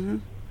beam. Mm-hmm.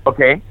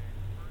 Okay.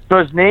 So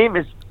his name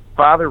is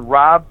Father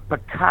Rob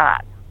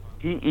Pacotte,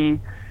 P-E-C-O-T-T-E.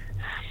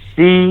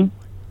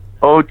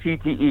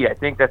 I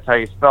think that's how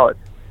you spell it.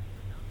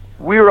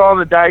 We were all in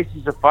the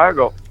Diocese of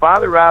Fargo.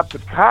 Father Rob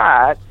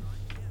Pacotte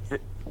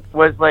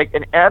was like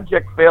an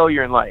abject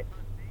failure in life,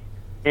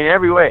 in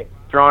every way.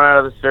 Thrown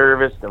out of the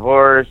service,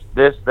 divorced,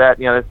 this, that, and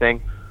the other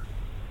thing.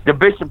 The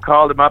bishop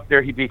called him up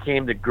there. He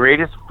became the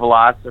greatest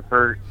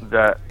philosopher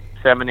the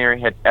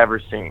seminary had ever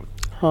seen.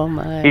 Oh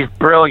my. He's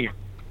brilliant,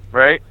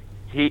 right?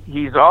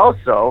 He's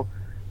also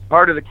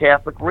part of the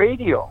Catholic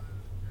radio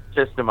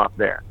system up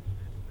there.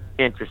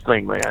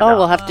 Interestingly enough. Oh,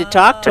 we'll have to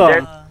talk to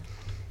him.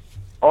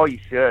 Oh, you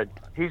should.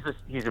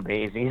 He's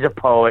amazing. He's a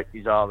poet.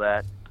 He's all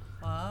that.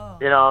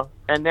 Wow.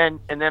 And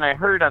then I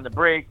heard on the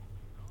break,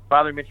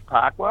 Father Mitch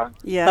Pacwa.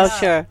 Yes. Oh,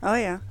 sure. Oh,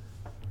 yeah.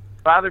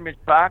 Father Mitch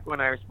Pacwa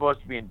and I were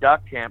supposed to be in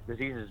duck camp because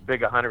he's as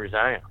big a hunter as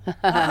I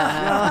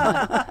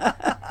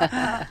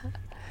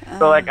am.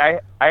 So, like, I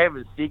have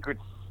a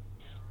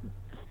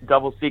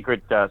double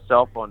secret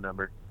cell phone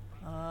number.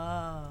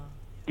 Oh.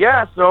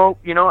 Yeah. So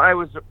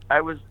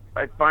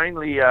I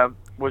finally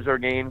was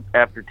ordained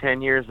after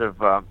 10 years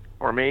of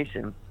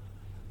formation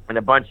and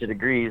a bunch of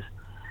degrees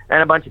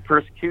and a bunch of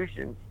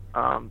persecution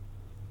to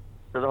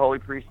the Holy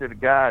Priesthood of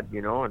God,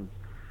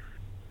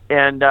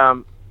 and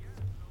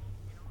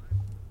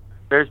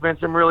there's been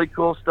some really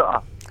cool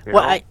stuff.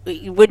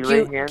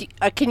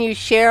 Can you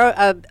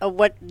share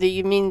what do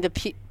you mean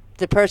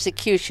the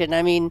persecution?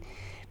 I mean,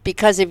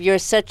 because if you're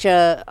such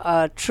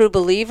a true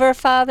believer,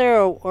 Father,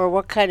 or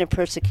what kind of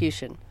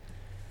persecution?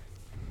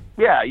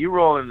 Yeah, you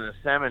roll into the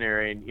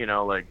seminary, and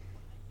like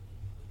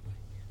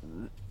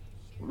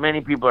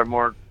many people are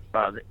more.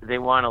 They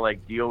want to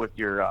deal with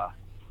your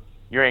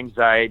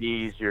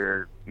anxieties,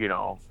 your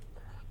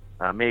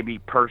maybe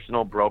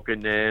personal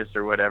brokenness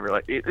or whatever.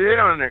 Like they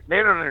don't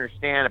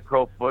understand a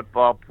pro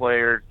football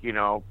player,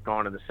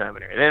 going to the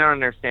seminary. They don't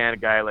understand a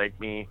guy like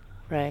me,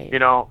 right?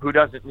 Who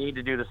doesn't need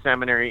to do the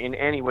seminary in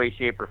any way,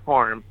 shape, or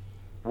form.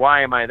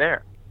 Why am I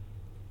there?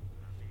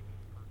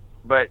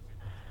 But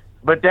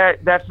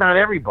that's not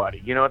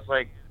everybody. It's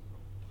like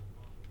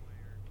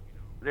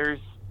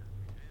there's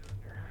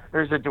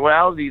a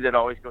duality that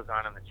always goes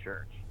on in the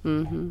church.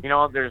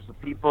 Mm-hmm. There's the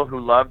people who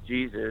love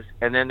Jesus,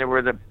 and then there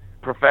were the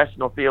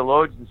professional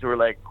theologians who were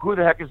like, who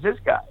the heck is this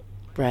guy?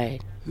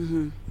 Right.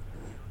 Mm-hmm.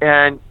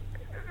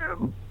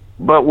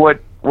 But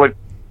what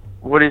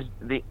is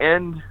the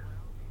end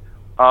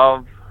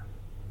of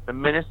the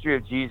ministry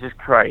of Jesus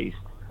Christ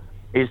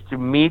is to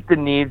meet the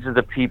needs of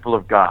the people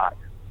of God.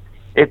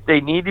 If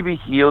they need to be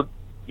healed,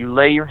 you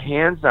lay your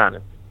hands on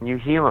them and you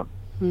heal them.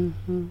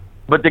 Mm-hmm.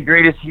 But the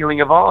greatest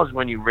healing of all is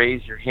when you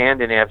raise your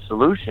hand in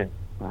absolution,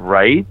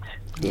 right?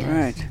 Yes.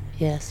 Right.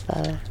 Yes,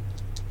 Father.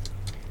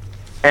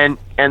 And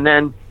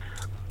then,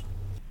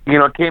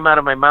 it came out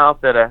of my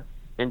mouth at a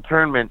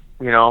internment,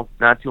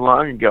 not too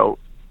long ago.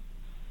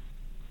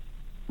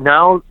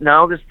 Now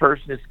this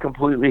person is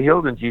completely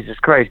healed in Jesus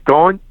Christ,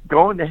 going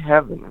to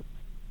heaven,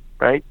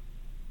 right?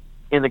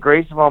 In the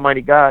grace of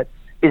Almighty God,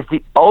 is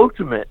the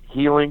ultimate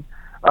healing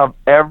of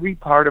every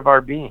part of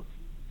our being.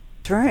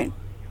 That's right.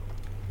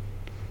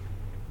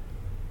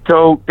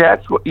 So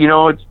that's what,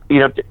 it's,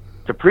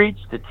 to preach,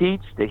 to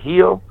teach, to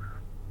heal,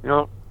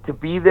 to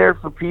be there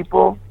for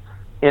people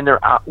in their,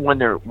 when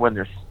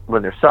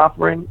they're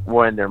suffering,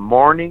 when they're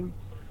mourning,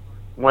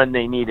 when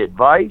they need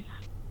advice,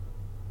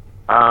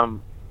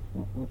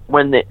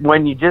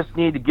 when you just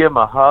need to give them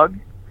a hug,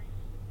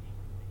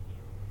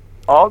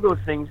 all those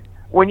things,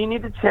 when you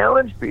need to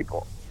challenge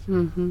people.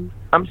 Mm-hmm.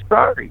 I'm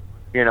sorry,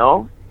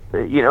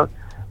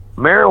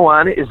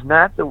 marijuana is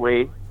not the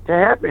way to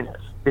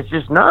happiness. It's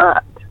just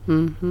not.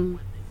 Mm-hmm.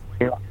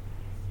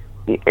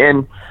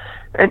 And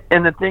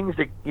the things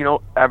that,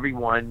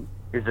 everyone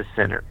is a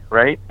sinner,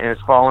 right? And has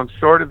fallen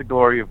short of the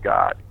glory of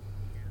God.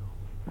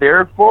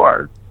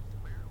 Therefore,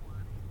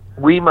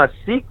 we must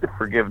seek the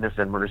forgiveness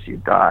and mercy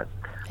of God,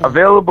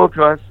 available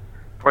to us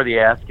for the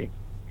asking.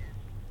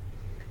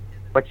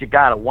 But you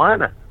gotta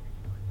wanna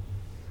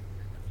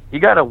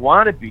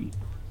be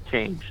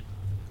changed.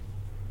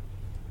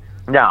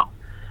 Now,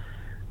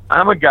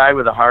 I'm a guy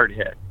with a hard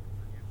head.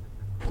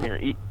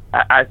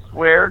 I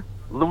swear,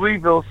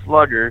 Louisville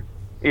Slugger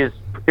is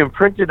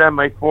imprinted on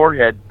my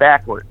forehead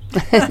backwards.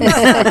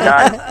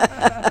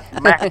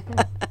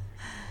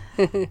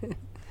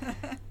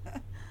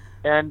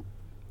 And,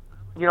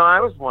 I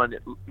was one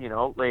that,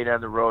 laid on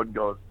the road and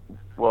goes,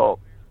 well,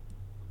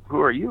 who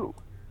are you?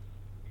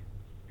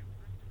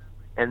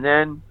 And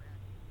then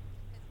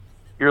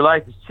your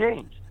life has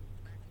changed.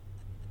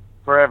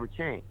 Forever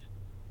changed.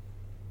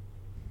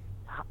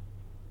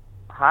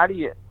 How do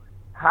you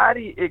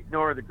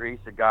ignore the grace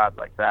of God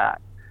like that?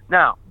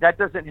 Now, that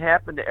doesn't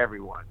happen to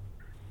everyone.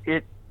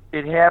 It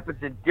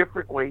happens in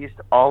different ways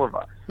to all of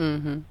us.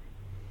 Mm-hmm.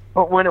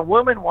 But when a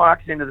woman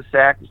walks into the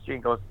sacristy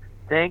and goes,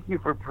 thank you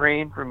for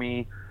praying for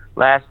me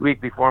last week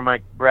before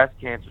my breast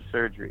cancer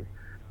surgery,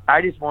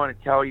 I just want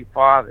to tell you,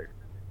 Father,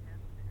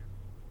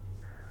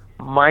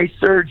 my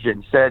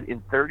surgeon said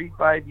in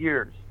 35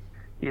 years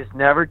he has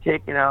never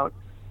taken out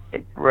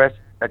a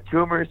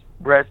tumorous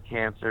breast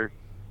cancer,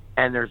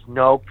 and there's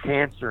no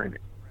cancer in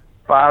it.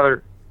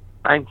 Father,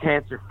 I'm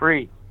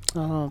cancer-free.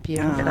 Oh,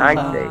 beautiful. And I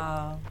say,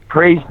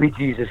 praise be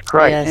Jesus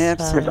Christ.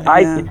 Yes, because Father.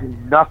 I can do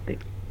nothing.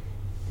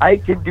 I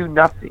can do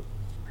nothing.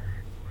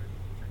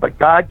 But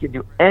God can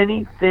do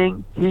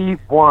anything he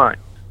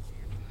wants.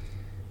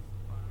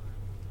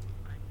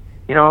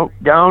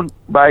 Down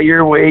by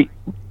your way,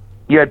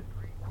 you had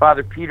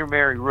Father Peter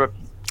Mary Rookie.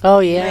 Oh,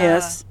 yeah.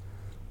 Yes.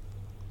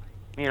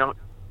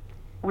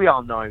 We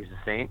all know he was a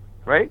saint,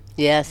 right?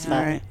 Yes, All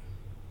Father. right.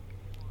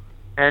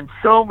 And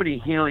so many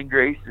healing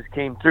graces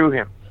came through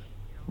him.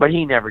 But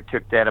he never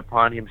took that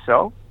upon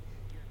himself.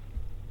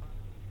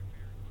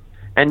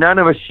 And none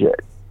of us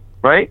should,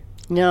 right?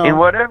 No. In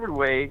whatever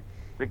way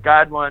that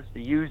God wants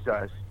to use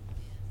us,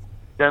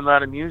 then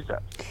let him use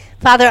us.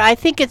 Father, I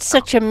think it's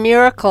such a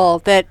miracle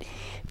that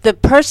the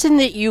person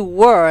that you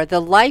were, the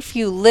life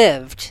you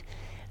lived,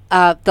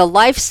 the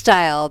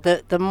lifestyle,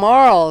 the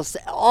morals,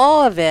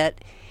 all of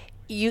it,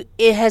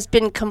 it has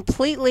been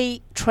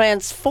completely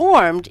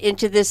transformed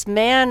into this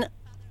man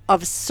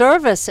of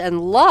service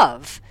and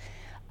love.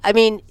 I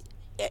mean,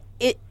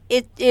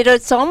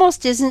 it's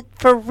almost isn't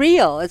for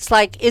real. It's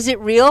like, is it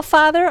real,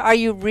 Father? Are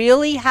you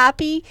really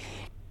happy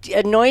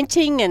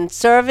anointing and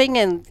serving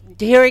and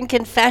hearing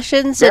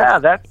confessions? Yeah,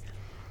 that's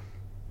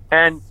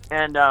and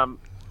I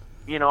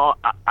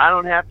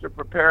don't have to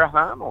prepare a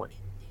homily.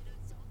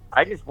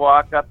 I just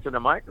walk up to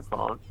the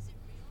microphone,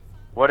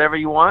 whatever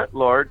you want,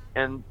 Lord,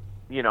 and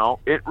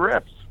it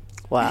rips.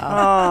 Wow.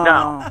 Oh.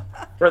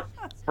 Now,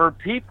 for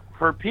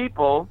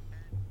people,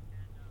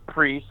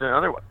 priests and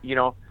other,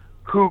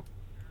 who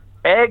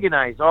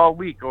agonize all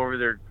week over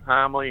their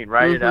homily and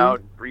write it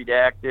out and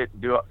redact it,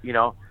 and do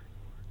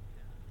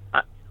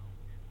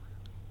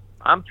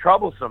I'm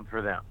troublesome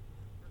for them.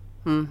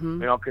 Mm-hmm.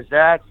 Because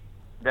that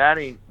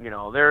ain't,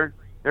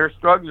 they're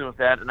struggling with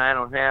that, and I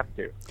don't have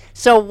to.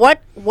 So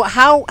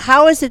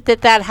how is it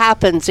that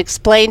happens?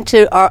 Explain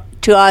to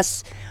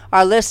us,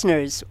 our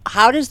listeners,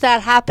 how does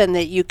that happen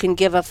that you can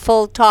give a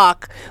full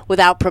talk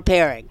without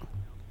preparing?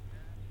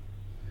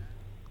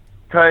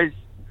 Because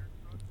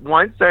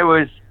once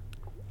the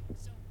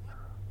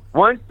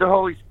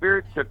Holy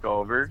Spirit took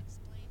over,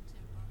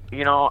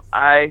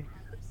 I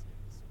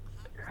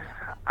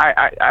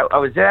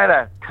was at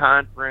a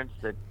conference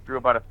that drew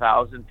about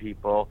 1,000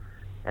 people,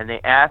 and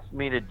they asked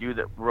me to do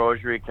the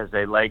rosary because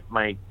they liked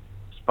my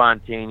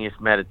spontaneous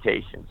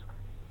meditations.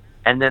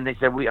 And then they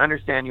said, we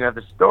understand you have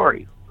the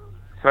story.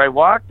 So I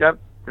walked up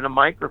to the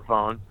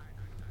microphone,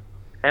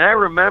 and I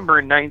remember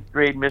in 9th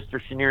grade Mr.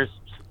 Chenier's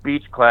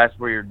speech class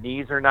where your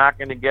knees are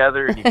knocking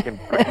together and you can,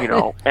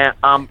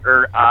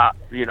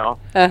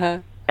 Uh-huh.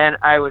 and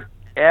I was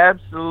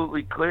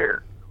absolutely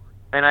clear.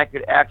 And I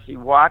could actually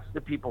watch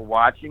the people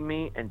watching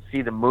me and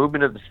see the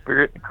movement of the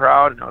Spirit in the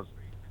crowd, and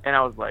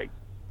I was like,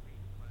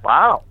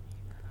 wow.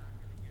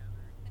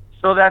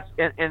 So that's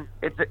and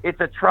it's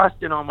a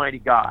trust in Almighty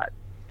God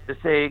to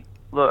say,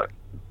 look,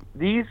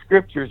 these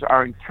scriptures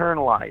are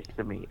internalized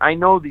to me. I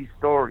know these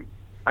stories.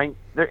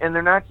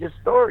 They're not just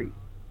stories.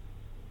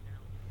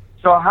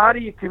 So how do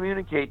you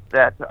communicate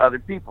that to other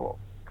people?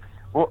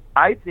 Well,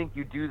 I think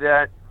you do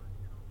that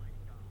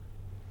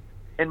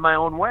in my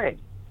own way,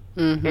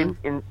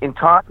 in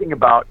talking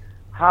about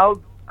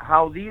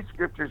how these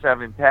scriptures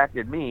have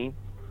impacted me.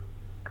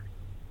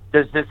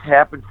 Does this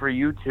happen for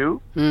you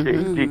too?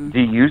 Do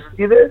you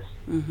see this?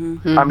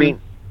 I mean,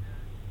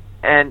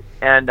 and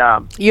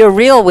you're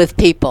real with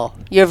people.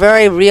 You're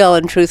very real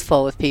and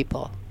truthful with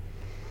people.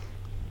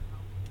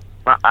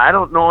 I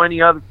don't know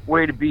any other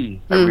way to be,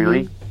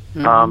 really,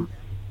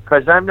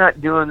 because I'm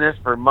not doing this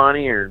for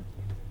money or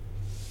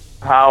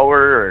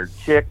power or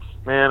chicks,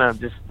 man. I'm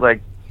just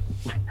like,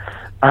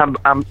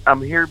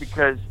 I'm here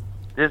because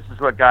this is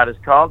what God has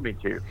called me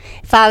to.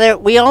 Father,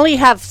 we only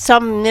have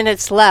some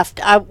minutes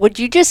left. Would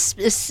you just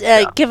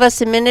give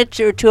us a minute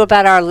or two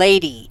about Our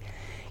Lady,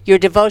 your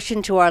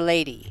devotion to Our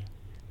Lady?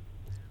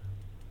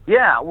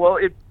 Yeah, well,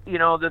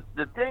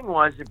 the thing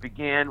was, it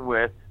began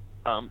with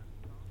the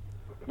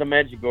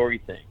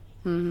Medjugorje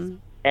thing,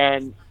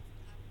 and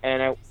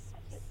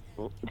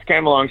it's kind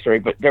of a long story,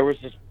 but there was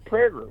this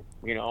prayer group,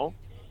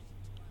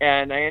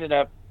 and I ended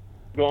up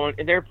going,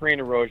 and they're praying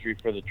a rosary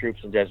for the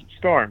troops in Desert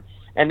Storm.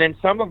 And then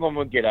some of them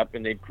would get up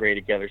and they'd pray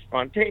together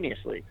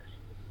spontaneously.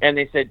 And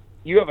they said,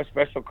 you have a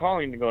special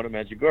calling to go to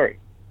Medjugorje.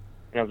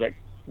 And I was like,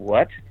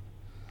 what?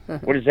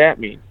 What does that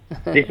mean?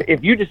 They said,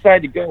 if you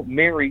decide to go,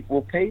 Mary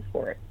will pay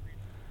for it.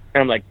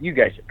 And I'm like, you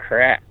guys are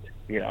cracked,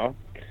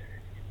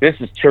 This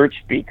is church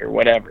speak or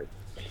whatever.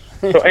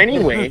 So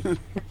anyway,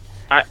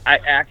 I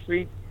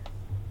actually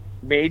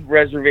made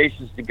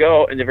reservations to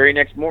go. And the very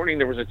next morning,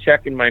 there was a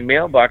check in my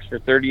mailbox for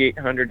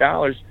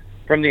 $3,800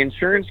 from the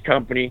insurance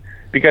company,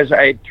 because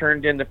I had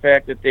turned in the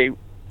fact that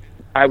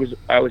I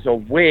was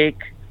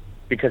awake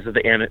because of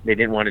they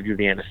didn't want to do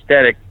the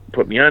anesthetic,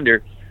 put me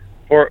under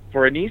for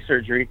a knee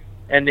surgery,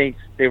 and they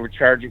were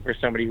charging for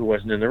somebody who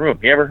wasn't in the room.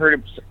 You ever heard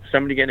of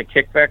somebody getting a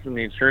kickback from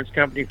the insurance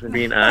company for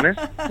being honest?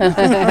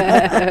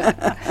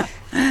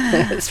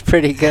 That's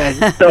pretty good.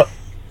 So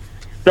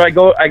I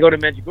go to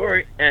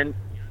Medjugorje, and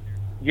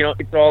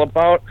it's all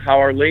about how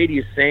Our Lady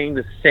is saying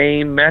the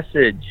same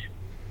message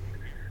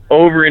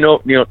over and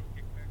over.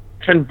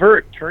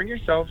 Convert, turn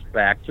yourselves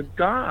back to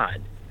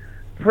God.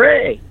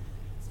 Pray.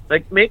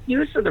 Make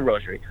use of the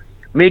rosary.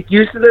 Make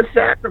use of the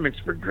sacraments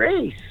for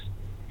grace.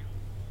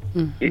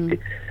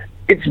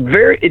 It's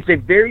a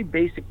very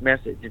basic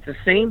message. It's the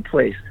same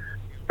place.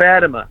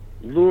 Fatima,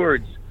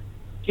 Lourdes,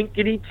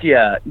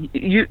 Kinkinitia,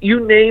 you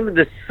name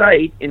the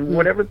site in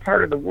whatever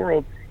part of the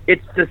world,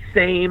 it's the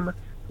same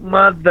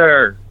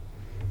mother.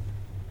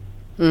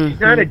 She's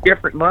not a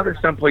different mother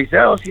someplace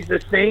else. She's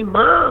the same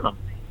mom.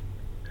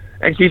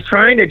 And she's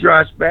trying to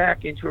draw us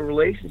back into a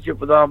relationship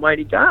with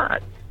Almighty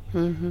God.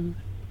 And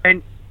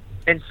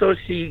so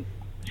she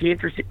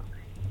interested.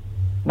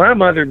 My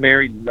mother,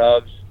 Mary,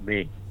 loves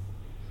me.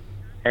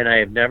 And I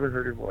have never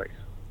heard her voice.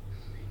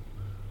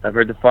 I've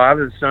heard the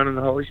Father, the Son, and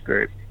the Holy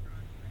Spirit.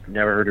 I've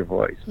never heard her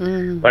voice.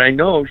 But I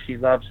know she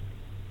loves me.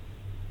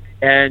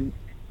 And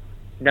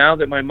now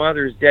that my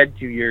mother is dead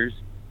 2 years,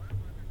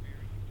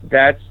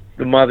 that's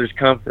the mother's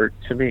comfort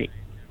to me.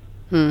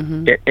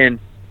 And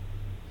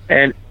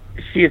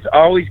she has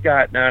always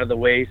gotten out of the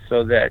way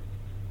so that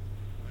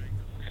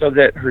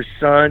her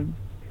Son,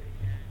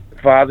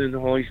 Father, and the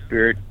Holy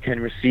Spirit can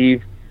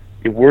receive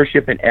the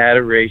worship and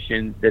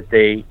adoration that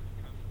they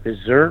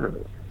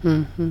deserve.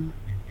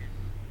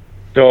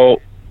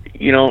 So,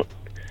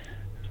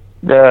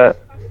 the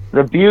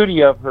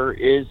beauty of her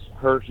is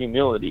her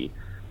humility,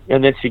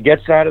 and that she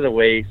gets out of the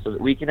way so that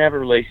we can have a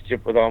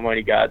relationship with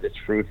Almighty God that's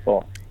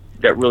fruitful,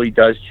 that really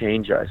does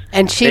change us.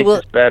 And she makes will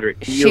us better.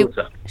 It heals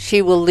us.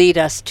 She will lead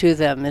us to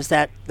them. Is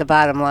that the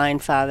bottom line,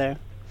 Father?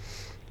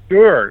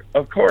 Sure,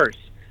 of course.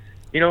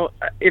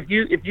 If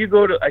you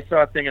go to, I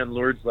saw a thing on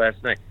Lourdes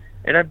last night,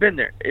 and I've been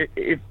there.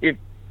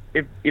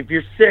 If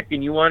you're sick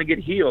and you want to get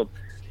healed,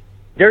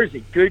 there's a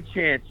good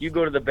chance you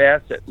go to the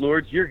baths at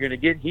Lourdes, you're going to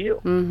get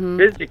healed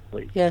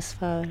physically. Yes,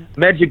 Father.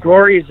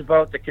 Medjugorje is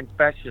about the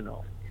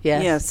confessional.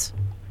 Yes.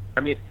 I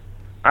mean,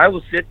 I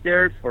will sit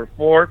there for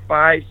 4,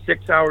 5,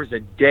 6 hours a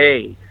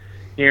day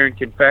hearing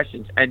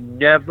confessions and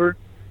never,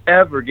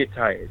 ever get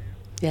tired.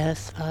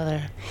 Yes,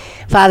 Father.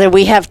 Father,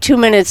 we have 2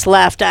 minutes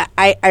left.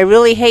 I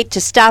really hate to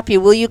stop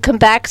you. Will you come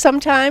back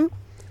sometime?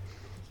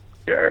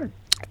 Sure.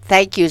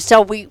 Thank you.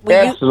 So we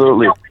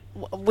absolutely.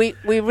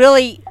 We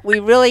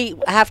really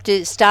have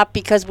to stop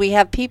because we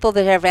have people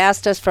that have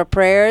asked us for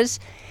prayers,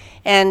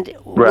 and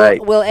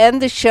we'll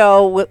end the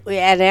show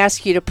and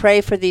ask you to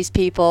pray for these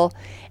people,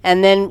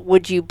 and then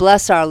would you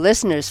bless our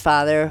listeners,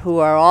 Father, who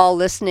are all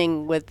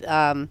listening with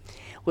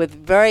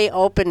very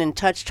open and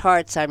touched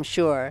hearts, I'm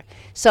sure.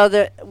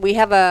 So we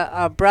have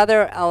a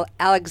brother,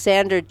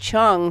 Alexander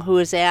Chung, who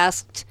has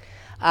asked.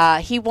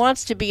 He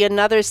wants to be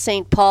another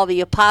St. Paul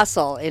the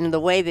Apostle in the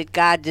way that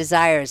God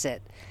desires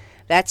it.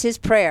 That's his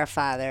prayer,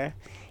 Father.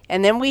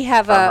 And then we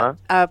have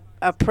a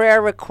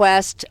prayer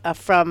request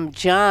from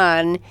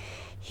John.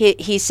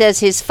 He says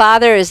his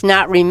father is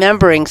not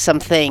remembering some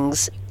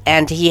things,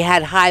 and he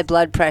had high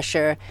blood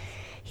pressure.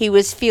 He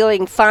was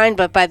feeling fine,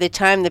 but by the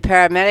time the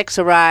paramedics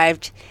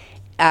arrived,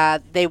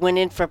 They went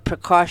in for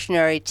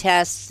precautionary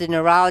tests. The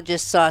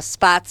neurologist saw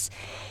spots.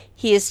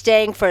 He is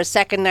staying for a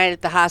second night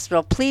at the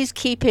hospital. Please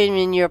keep him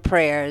in your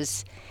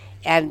prayers,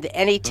 and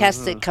any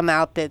tests that come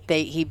out that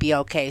he be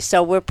okay.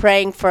 So we're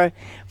praying for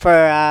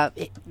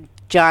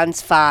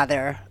John's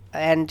father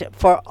and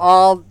for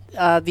all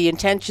the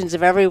intentions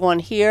of everyone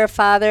here,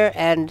 Father.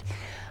 And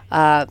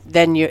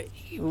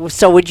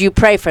so would you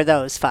pray for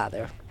those,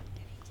 Father?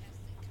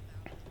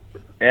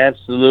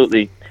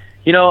 Absolutely.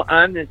 You know,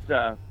 on this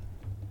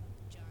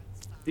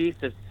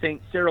feast of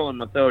St. Cyril and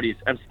Methodius,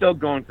 I'm still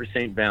going for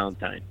St.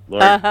 Valentine,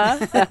 Lord.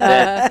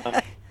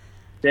 That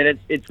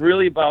it's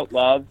really about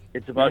love.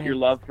 It's about your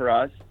love for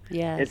us.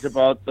 Yes. It's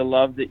about the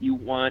love that you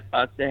want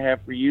us to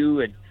have for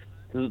you, and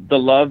the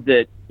love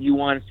that you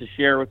want us to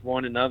share with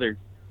one another.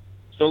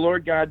 So,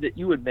 Lord God, that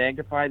you would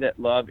magnify that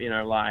love in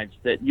our lives,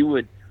 that you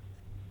would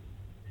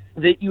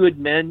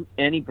mend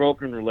any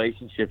broken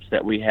relationships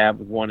that we have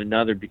with one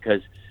another,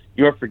 because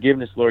your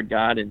forgiveness, Lord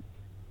God, and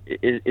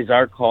is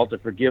our call to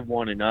forgive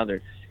one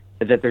another,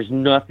 that there's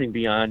nothing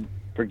beyond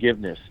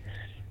forgiveness.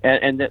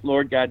 And that,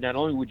 Lord God, not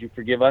only would you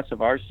forgive us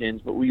of our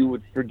sins, but you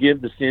would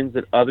forgive the sins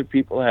that other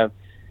people have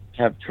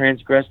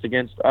transgressed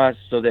against us,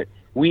 so that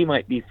we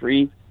might be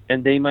free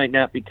and they might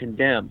not be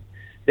condemned.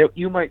 That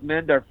you might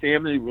mend our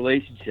family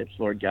relationships,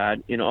 Lord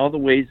God, in all the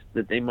ways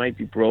that they might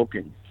be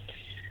broken.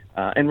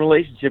 And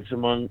relationships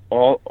among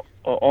all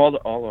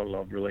our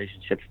love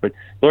relationships. But,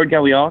 Lord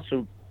God, we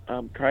also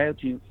cry out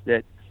to you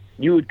that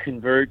you would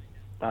convert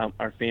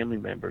our family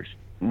members,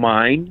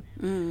 mine,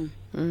 and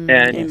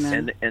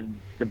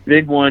the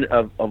big one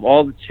of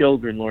all the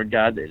children, Lord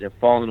God, that have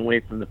fallen away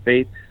from the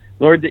faith.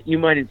 Lord, that you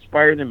might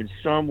inspire them in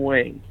some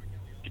way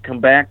to come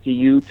back to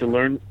you, to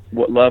learn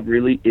what love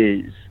really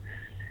is,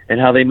 and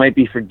how they might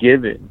be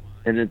forgiven,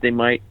 and that they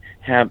might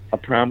have a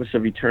promise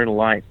of eternal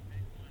life.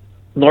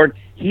 Lord,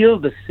 heal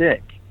the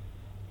sick,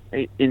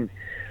 right? In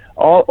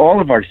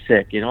all of our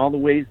sick, in all the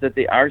ways that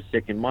they are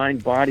sick, in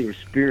mind, body, or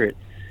spirit,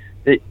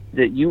 that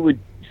you would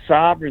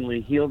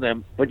sovereignly heal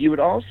them, but you would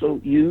also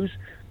use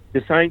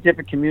the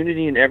scientific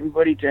community and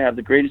everybody to have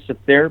the greatest of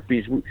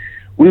therapies.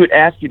 We would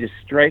ask you to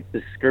strike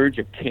the scourge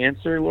of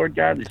cancer, Lord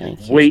God.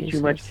 There's way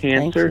too much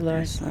cancer.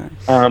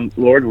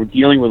 Lord, we're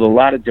dealing with a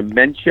lot of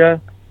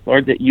dementia.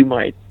 Lord, that you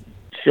might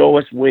show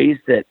us ways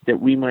that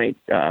we might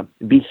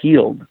be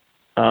healed.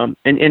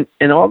 And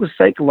all the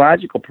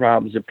psychological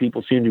problems that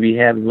people seem to be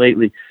having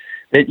lately,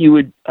 that you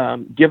would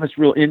give us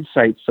real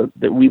insights so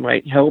that we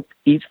might help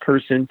each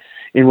person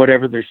in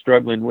whatever they're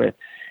struggling with.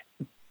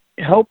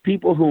 Help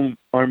people who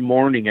are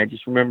mourning. I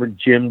just remember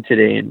Jim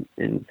today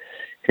and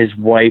his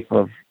wife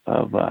of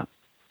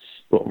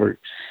over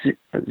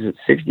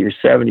 60 or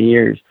 70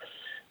 years.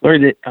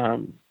 Lord,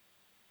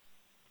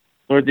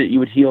 that you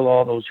would heal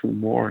all those who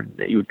mourn,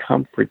 that you would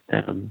comfort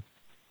them.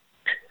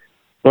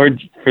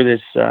 Lord, for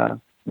this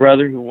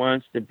brother who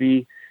wants to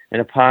be an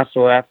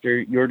apostle after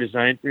your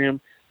design for him,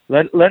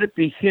 let it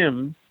be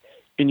him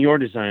in your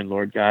design,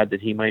 Lord God,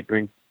 that he might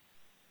bring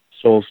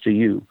souls to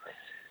you.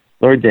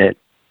 Lord, that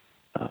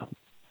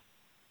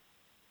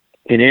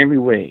in every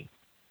way,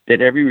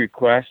 that every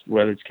request,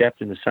 whether it's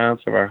kept in the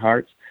silence of our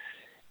hearts,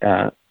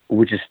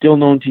 which is still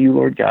known to you,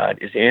 Lord God,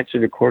 is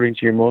answered according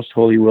to your most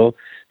holy will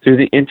through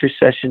the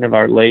intercession of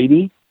Our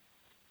Lady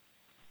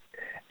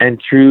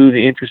and through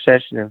the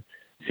intercession of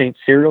St.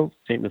 Cyril,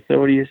 St.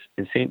 Methodius,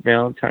 and St.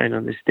 Valentine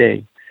on this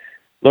day.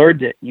 Lord,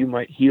 that you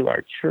might heal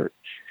our church,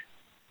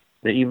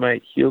 that you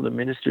might heal the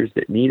ministers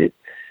that need it,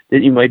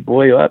 that you might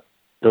buoy up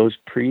those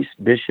priests,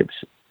 bishops,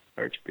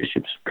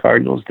 archbishops,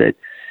 cardinals that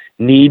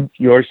need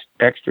your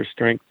extra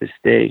strength this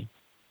day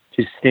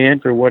to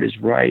stand for what is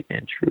right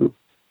and true.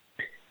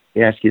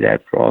 We ask you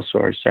that for also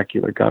our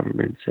secular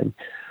governments and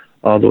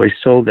all the way,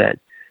 so that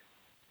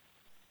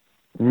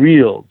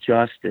real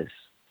justice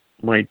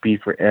might be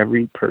for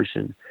every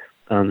person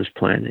on this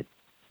planet.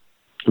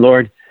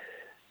 Lord,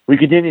 we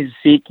continue to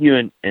seek you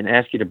and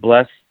ask you to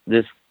bless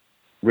this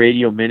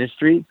radio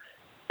ministry,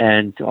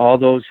 and to all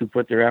those who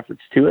put their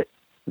efforts to it,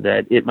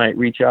 that it might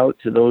reach out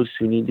to those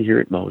who need to hear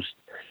it most.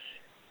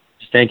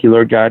 Just thank you,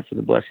 Lord God, for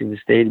the blessing this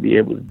day to be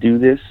able to do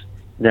this.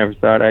 Never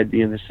thought I'd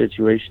be in this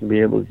situation to be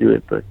able to do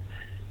it, but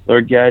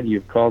Lord God,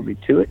 you've called me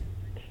to it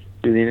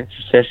through the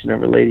intercession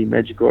of Our Lady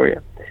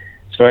Medjugorje.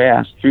 So I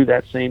ask, through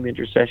that same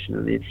intercession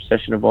and the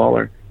intercession of all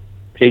our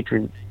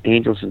patron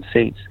angels and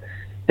saints,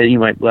 that you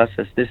might bless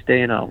us this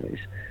day and always.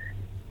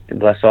 And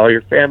bless all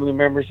your family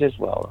members as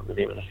well. In the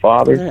name of the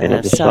Father, and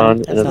of the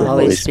Son, and of the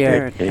Holy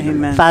Spirit.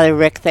 Amen. Father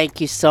Rick, thank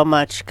you so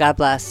much. God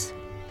bless.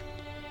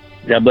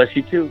 God bless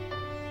you too.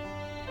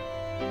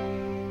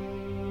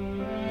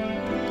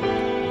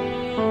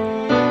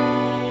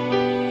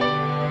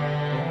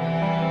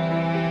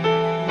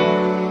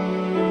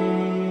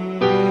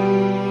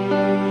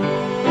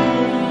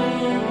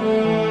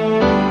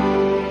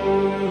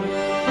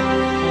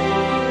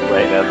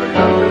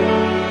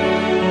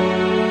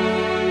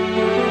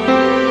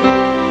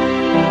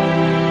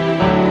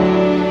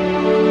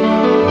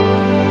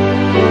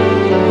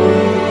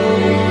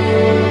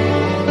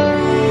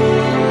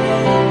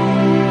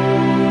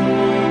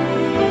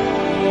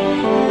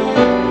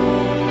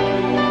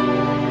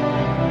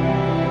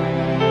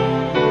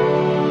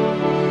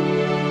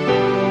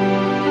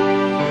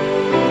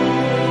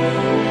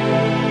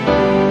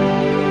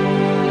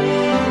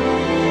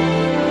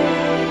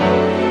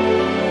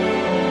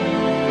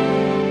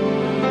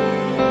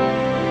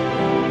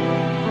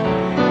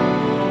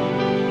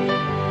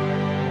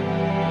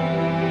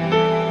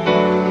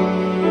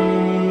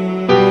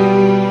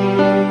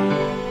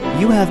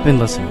 have been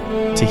listening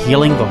to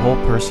Healing the Whole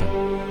Person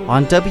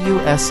on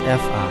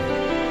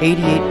WSFI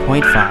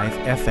 88.5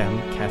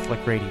 FM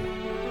Catholic Radio.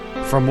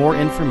 For more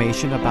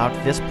information about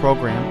this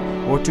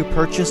program or to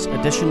purchase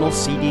additional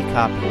CD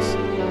copies,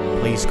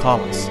 please call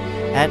us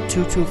at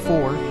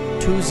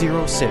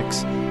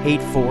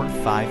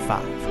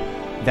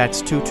 224-206-8455.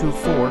 That's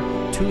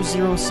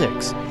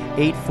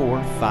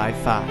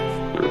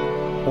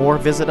 224-206-8455. Or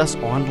visit us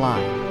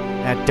online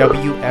at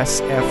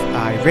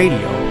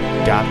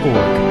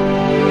WSFIRadio.org.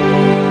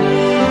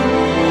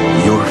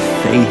 Your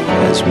faith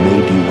has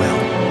made you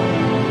well.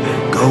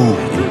 Go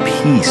in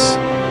peace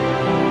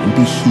and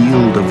be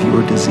healed of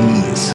your disease.